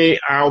communicate with me.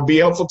 I'll be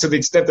helpful to the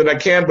extent that I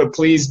can, but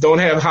please don't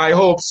have high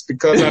hopes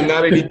because I'm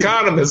not an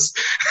economist.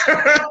 And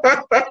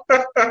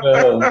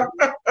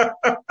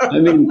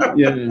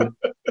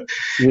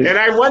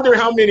I wonder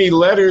how many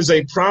letters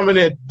a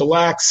prominent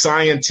Black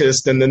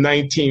scientist in the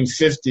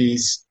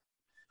 1950s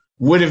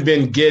would have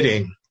been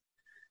getting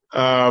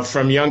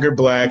from younger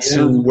Blacks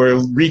who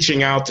were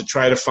reaching out to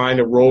try to find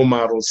a role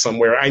model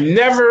somewhere. I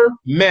never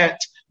met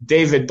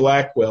David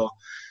Blackwell.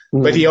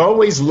 But he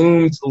always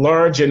loomed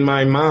large in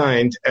my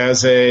mind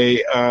as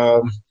a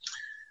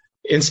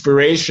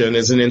inspiration,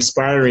 as an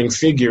inspiring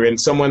figure,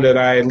 and someone that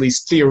I at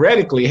least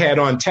theoretically had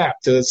on tap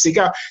to seek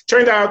out.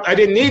 Turned out I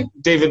didn't need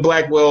David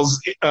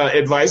Blackwell's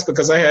advice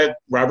because I had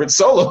Robert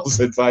Solo's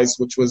advice,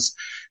 which was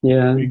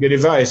pretty good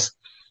advice.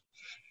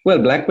 Well,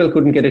 Blackwell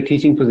couldn't get a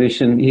teaching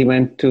position. He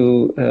went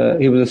to,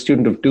 he was a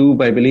student of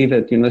Doob, I believe,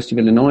 at the University of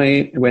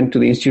Illinois, went to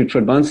the Institute for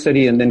Advanced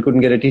Study and then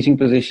couldn't get a teaching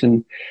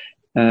position.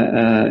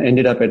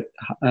 Ended up at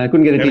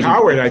couldn't get a teaching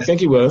Howard. I think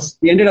he was.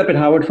 He ended up at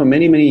Howard for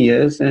many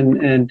years,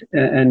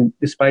 and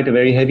despite a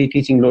very heavy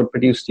teaching load,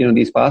 produced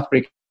these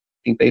path-breaking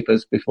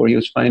papers before he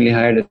was finally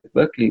hired at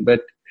Berkeley.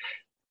 But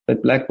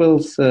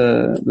Blackwell's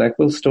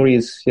story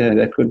is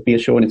that could be a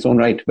show in its own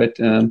right. But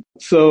I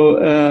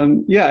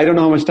don't know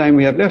how much time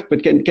we have left.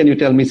 But can you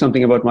tell me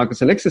something about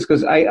Marcus Alexis?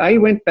 Because I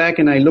went back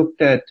and I looked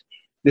at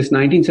this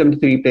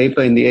 1973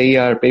 paper in the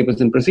AER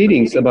Papers and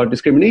Proceedings about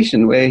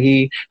discrimination, where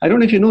I don't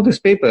know if you know this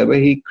paper, where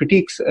he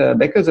critiques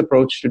Becker's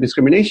approach to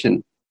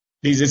discrimination.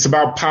 It's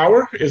about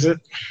power, is it?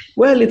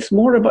 Well, it's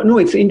more about,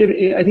 I think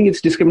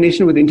it's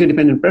discrimination with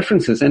interdependent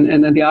preferences.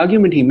 And the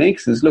argument he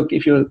makes is, look,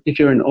 if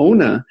you're an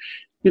owner,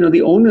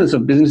 the owners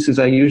of businesses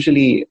are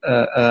usually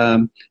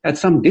at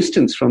some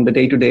distance from the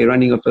day-to-day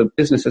running of a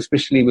business,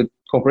 especially with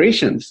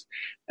corporations.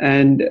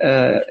 And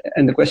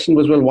the question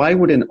was, well, why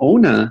would an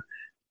owner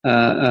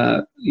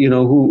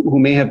who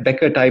may have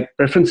Becker-type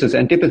preferences,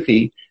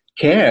 antipathy,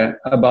 care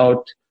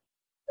about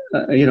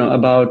the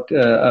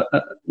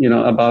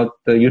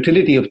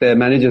utility of their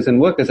managers and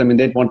workers? I mean,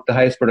 they'd want the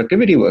highest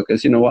productivity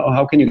workers.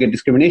 How can you get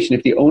discrimination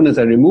if the owners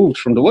are removed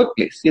from the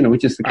workplace?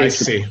 Which is the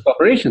case with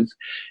corporations.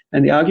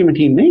 And the argument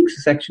he makes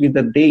is actually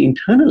that they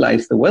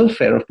internalize the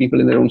welfare of people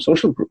in their own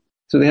social group.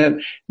 So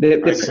they're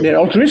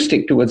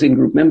altruistic towards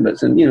in-group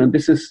members, and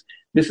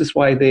this is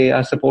why they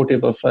are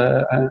supportive of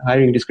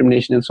hiring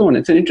discrimination and so on.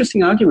 It's an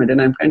interesting argument,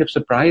 and I'm kind of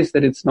surprised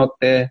that it's not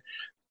there,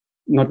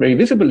 not very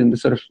visible in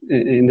the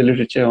in the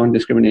literature on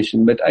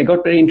discrimination. But I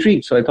got very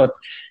intrigued, so I thought,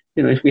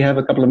 if we have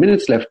a couple of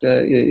minutes left,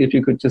 if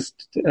you could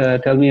just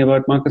tell me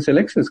about Marcus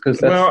Alexis,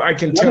 because I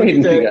can tell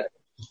you that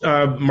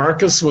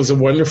Marcus was a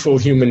wonderful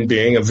human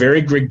being, a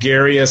very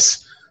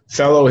gregarious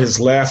fellow. His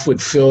laugh would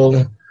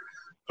fill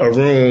a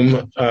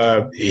room.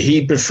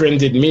 He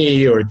befriended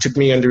me, or took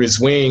me under his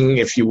wing,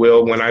 if you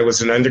will, when I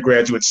was an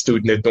undergraduate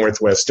student at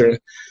Northwestern.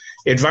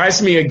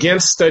 Advised me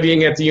against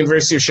studying at the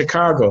University of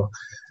Chicago.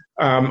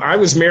 I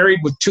was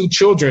married with 2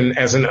 children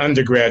as an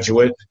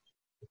undergraduate,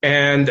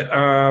 and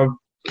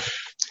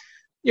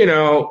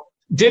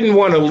didn't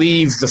want to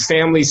leave the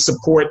family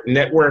support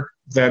network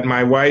that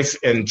my wife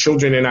and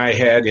children and I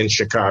had in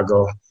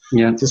Chicago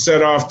to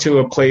set off to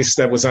a place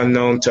that was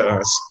unknown to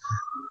us.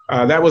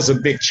 That was a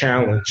big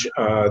challenge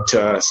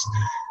to us.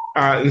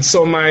 And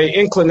so my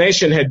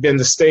inclination had been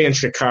to stay in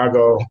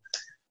Chicago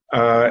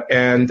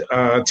and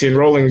to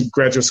enroll in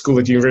graduate school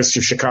at the University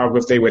of Chicago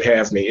if they would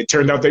have me. It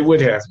turned out they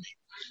would have me.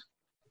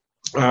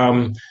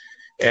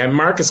 And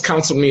Marcus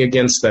counseled me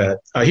against that.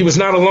 He was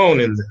not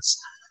alone in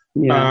this,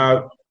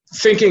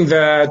 thinking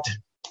that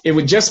it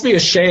would just be a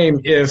shame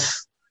if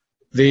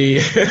the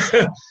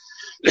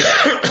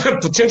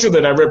potential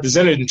that I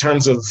represented in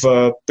terms of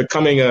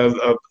becoming a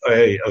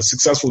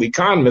successful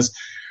economist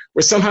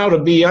were somehow to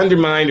be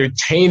undermined or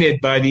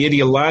tainted by the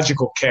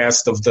ideological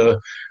cast of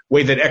the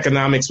way that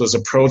economics was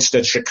approached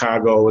at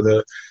Chicago, with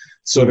a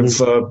sort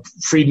of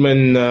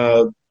Friedman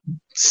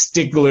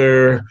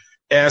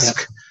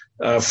Stigler-esque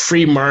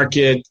free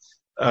market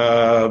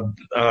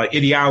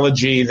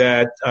ideology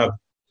that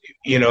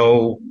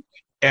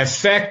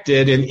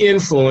affected and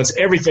influenced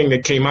everything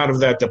that came out of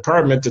that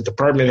department. The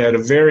department had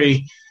a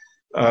very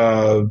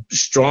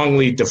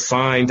strongly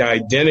defined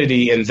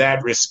identity in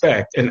that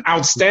respect. An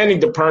outstanding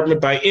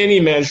department by any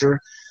measure.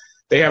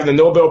 They have the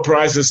Nobel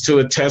Prizes to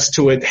attest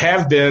to it,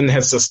 have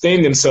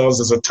sustained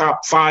themselves as a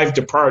top 5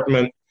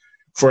 department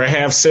for a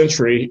half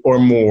century or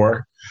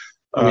more,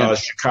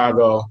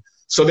 Chicago.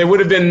 So there would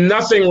have been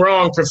nothing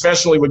wrong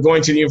professionally with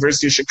going to the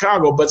University of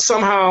Chicago, but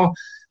somehow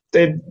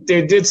they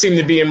did seem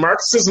to be in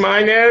Marcus's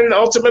mind, and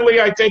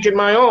ultimately I think in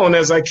my own,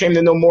 as I came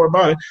to know more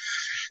about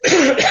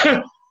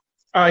it.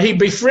 He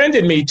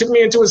befriended me, took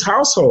me into his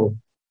household,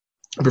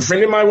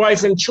 befriended my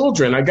wife and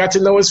children. I got to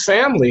know his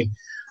family.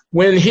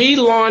 When he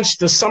launched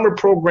the summer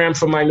program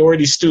for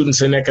minority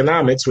students in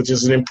economics, which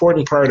is an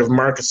important part of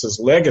Marcus's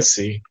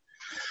legacy,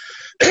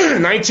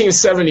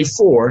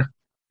 1974,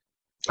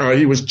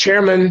 he was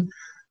chairman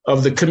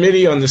of the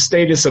Committee on the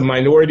Status of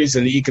Minorities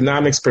in the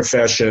Economics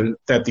Profession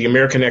that the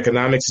American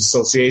Economics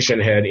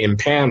Association had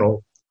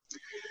impaneled.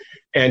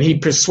 And he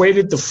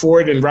persuaded the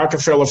Ford and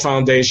Rockefeller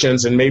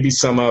Foundations and maybe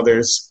some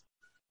others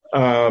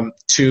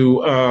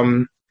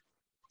to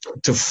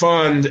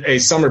fund a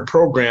summer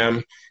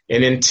program,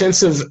 an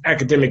intensive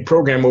academic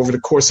program over the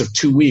course of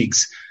 2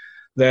 weeks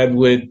that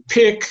would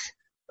pick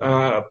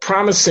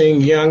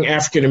promising young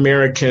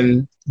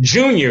African-American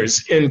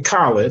juniors in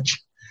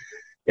college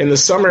in the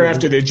summer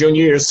after their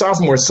junior year,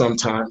 sophomores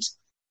sometimes,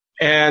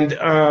 and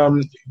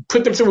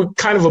put them through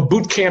kind of a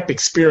boot camp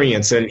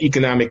experience in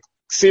economic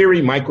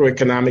theory,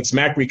 microeconomics,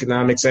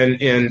 macroeconomics,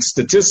 and in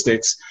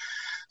statistics.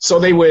 So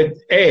they would,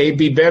 A,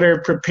 be better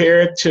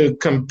prepared to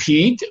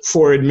compete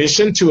for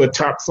admission to a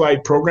top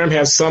flight program,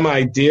 have some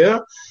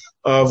idea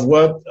of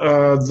what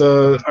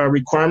the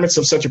requirements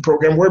of such a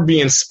program were,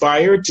 be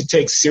inspired to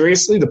take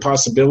seriously the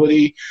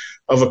possibility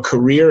of a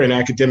career in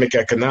academic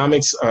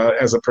economics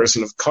as a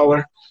person of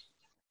color.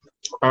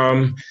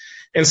 And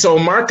so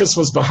Marcus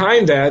was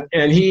behind that,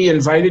 and he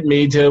invited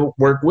me to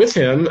work with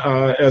him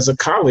as a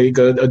colleague,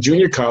 a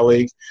junior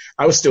colleague.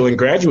 I was still in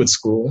graduate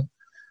school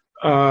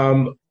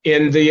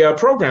in the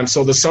program.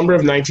 So the summer of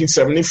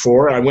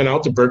 1974, I went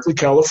out to Berkeley,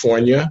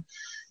 California.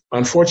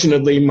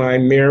 Unfortunately, my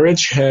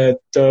marriage had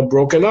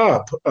broken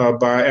up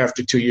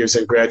after 2 years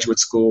in graduate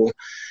school.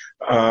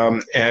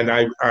 And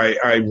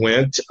I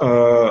went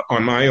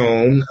on my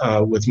own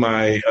with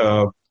my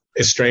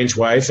estranged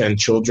wife and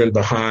children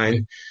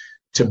behind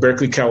to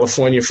Berkeley,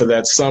 California for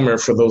that summer,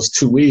 for those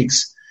 2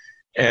 weeks.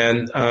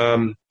 And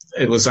I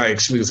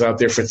actually was out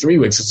there for 3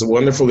 weeks. It's a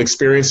wonderful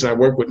experience. And I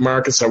worked with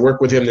Marcus. I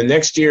worked with him the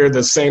next year.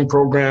 The same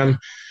program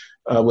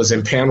was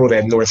impaneled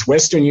at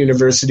Northwestern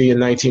University in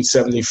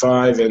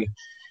 1975. And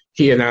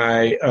he and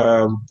I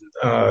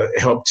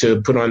helped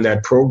to put on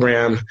that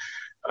program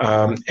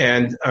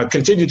and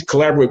continued to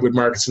collaborate with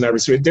Marcus in that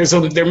respect. There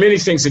are many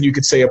things that you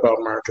could say about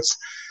Marcus.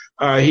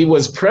 He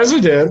was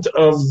president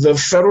of the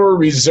Federal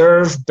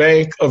Reserve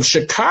Bank of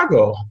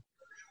Chicago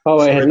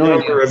for a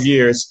number of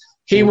years.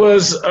 He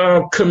was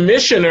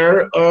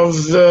commissioner of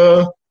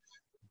the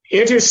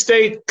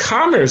Interstate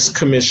Commerce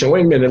Commission.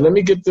 Wait a minute, let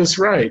me get this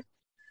right.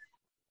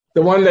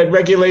 The one that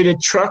regulated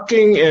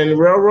trucking and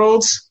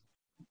railroads.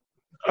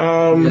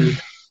 Oh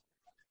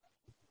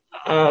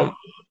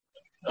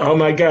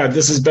my God,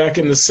 this is back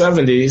in the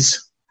 70s.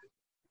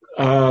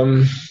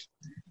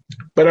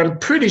 But I'm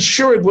pretty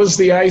sure it was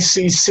the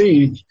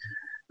ICC.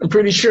 I'm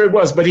pretty sure it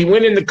was. But he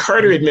went in the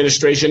Carter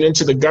administration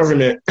into the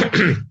government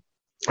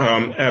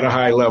at a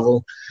high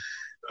level.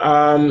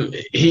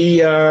 He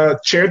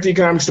chaired the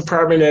economics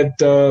department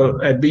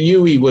at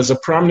BU. He was a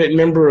prominent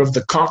member of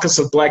the Caucus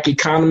of Black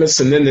Economists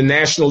and then the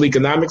National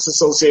Economics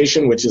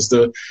Association, which is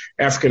the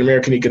African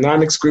American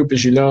Economics Group,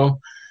 as you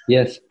know.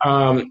 Yes.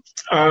 And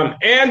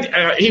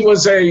he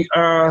was a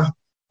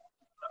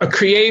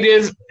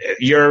creative,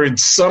 your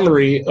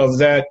summary of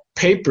that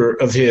paper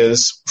of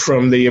his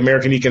from the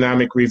American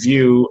Economic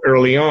Review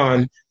early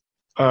on,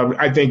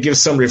 I think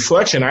gives some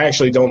reflection. I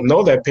actually don't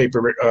know that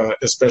paper,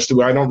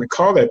 especially I don't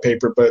recall that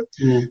paper, but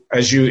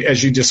as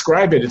you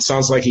describe it, it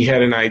sounds like he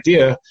had an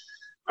idea.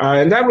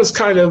 And that was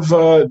kind of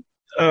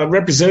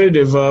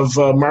representative of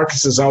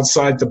Marcus's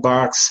outside the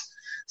box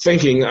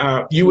thinking.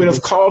 You would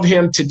have called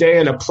him today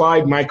an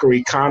applied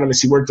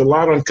microeconomist. He worked a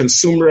lot on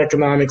consumer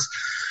economics,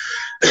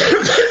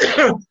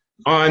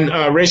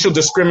 on racial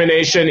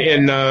discrimination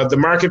in the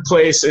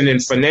marketplace and in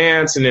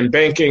finance and in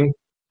banking,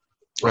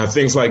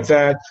 things like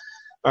that.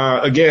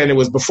 Again, it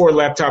was before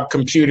laptop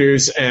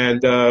computers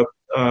and,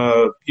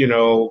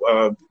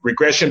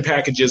 regression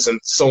packages and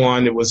so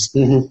on. It was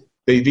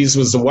these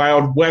was the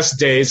Wild West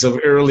days of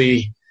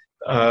early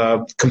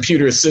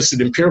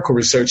computer-assisted empirical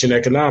research in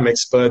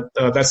economics, but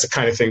that's the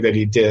kind of thing that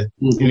he did,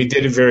 and he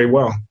did it very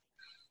well.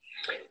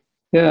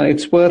 Yeah,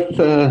 it's worth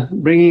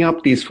bringing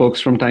up these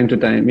folks from time to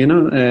time.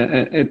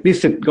 At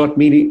least it got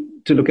me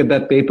to look at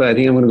that paper. I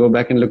think I'm going to go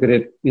back and look at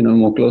it,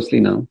 more closely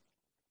now.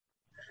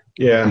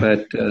 Yeah.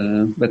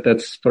 But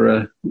that's for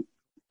a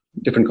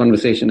different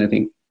conversation, I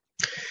think.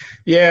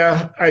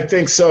 Yeah, I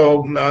think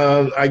so.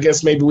 I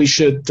guess maybe we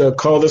should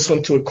call this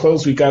one to a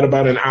close. We got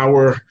about an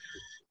hour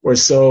or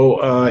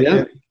so,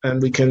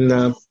 and we can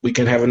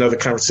have another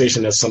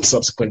conversation at some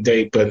subsequent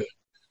date. But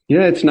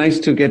yeah, it's nice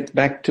to get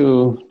back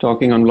to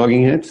talking on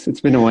Blogging Heads.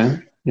 It's been a while.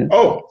 Yeah.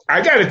 Oh,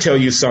 I got to tell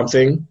you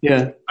something.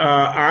 Yeah.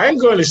 I'm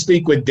going to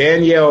speak with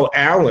Danielle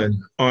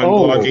Allen on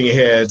Blogging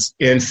Heads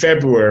in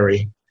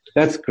February.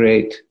 That's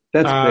great.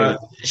 That's great.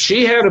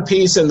 She had a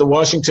piece in the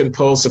Washington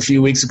Post a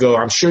few weeks ago.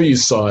 I'm sure you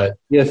saw it.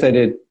 Yes, I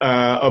did.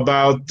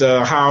 About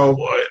how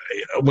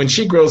when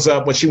she grows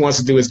up, what she wants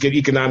to do is get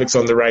economics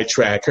on the right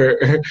track.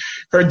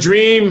 Her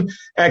dream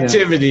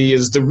activity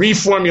is the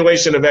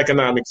reformulation of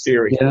economic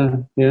theory. Yeah,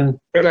 yeah.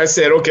 And I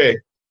said, okay,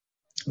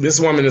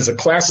 this woman is a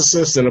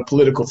classicist and a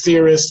political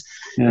theorist,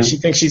 and she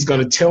thinks she's going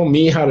to tell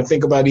me how to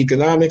think about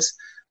economics.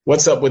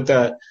 What's up with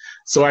that?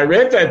 So I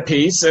read that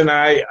piece, and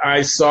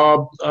I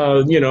saw,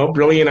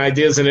 brilliant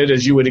ideas in it,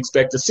 as you would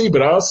expect to see,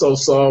 but I also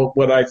saw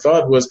what I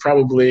thought was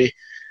probably,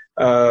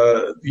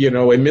 a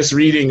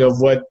misreading of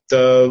what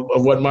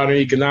modern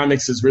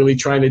economics is really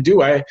trying to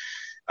do.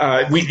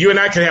 You and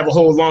I could have a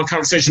whole long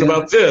conversation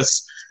about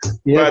this.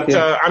 But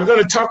I'm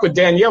going to talk with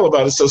Danielle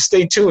about it, so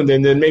stay tuned,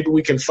 and then maybe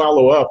we can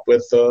follow up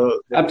with...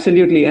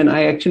 Absolutely, and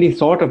I actually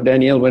thought of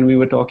Danielle when we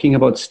were talking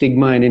about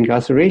stigma and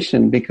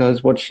incarceration,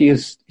 because what she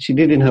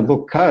did in her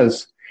book,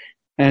 Cuz,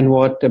 and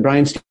what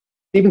Brian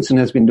Stevenson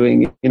has been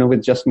doing,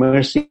 with Just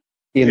Mercy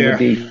and with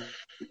the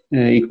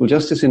Equal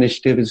Justice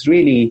Initiative, is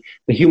really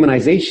the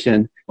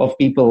humanization of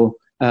people,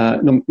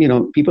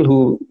 people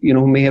who,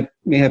 may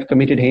have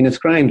committed heinous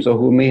crimes, or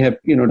who may have,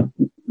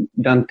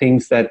 done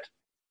things that...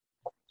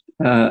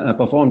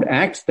 performed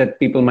acts that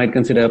people might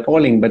consider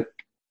appalling, but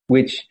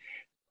which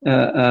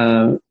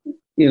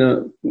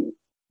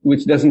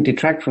doesn't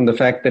detract from the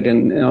fact that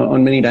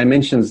on many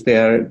dimensions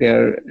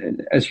they're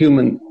as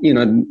human,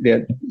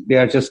 they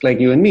are just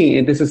like you and me.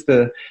 And this is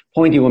the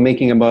point you were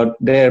making about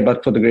there,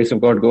 but for the grace of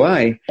God go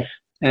I.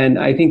 And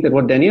I think that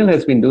what Danielle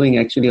has been doing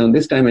actually on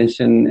this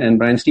dimension, and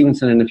Brian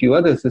Stevenson and a few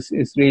others,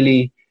 is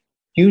really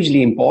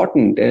hugely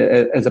important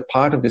as a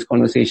part of this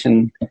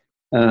conversation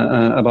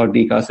about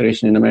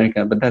decarceration in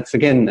America. But that's,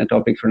 again, a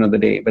topic for another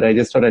day. But I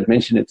just thought I'd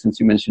mention it since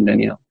you mentioned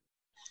Danielle.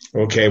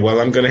 Okay, well,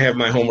 I'm going to have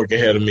my homework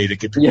ahead of me to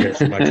get prepared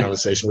for my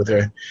conversation with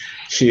her.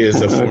 She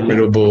is a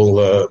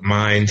formidable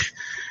mind.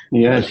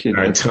 Yeah, she does.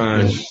 Our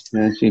time.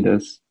 Yeah, she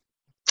does.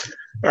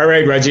 All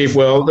right, Rajiv.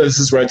 Well, this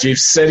is Rajiv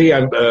Sethi.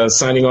 I'm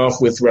signing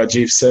off with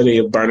Rajiv Sethi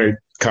of Barnard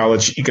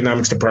College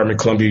Economics Department,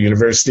 Columbia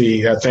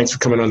University. Thanks for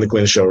coming on the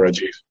Glenn Show,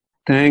 Rajiv.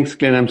 Thanks,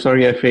 Glenn. I'm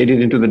sorry I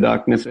faded into the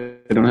darkness.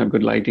 I don't have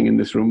good lighting in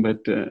this room, but...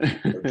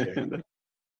 Okay.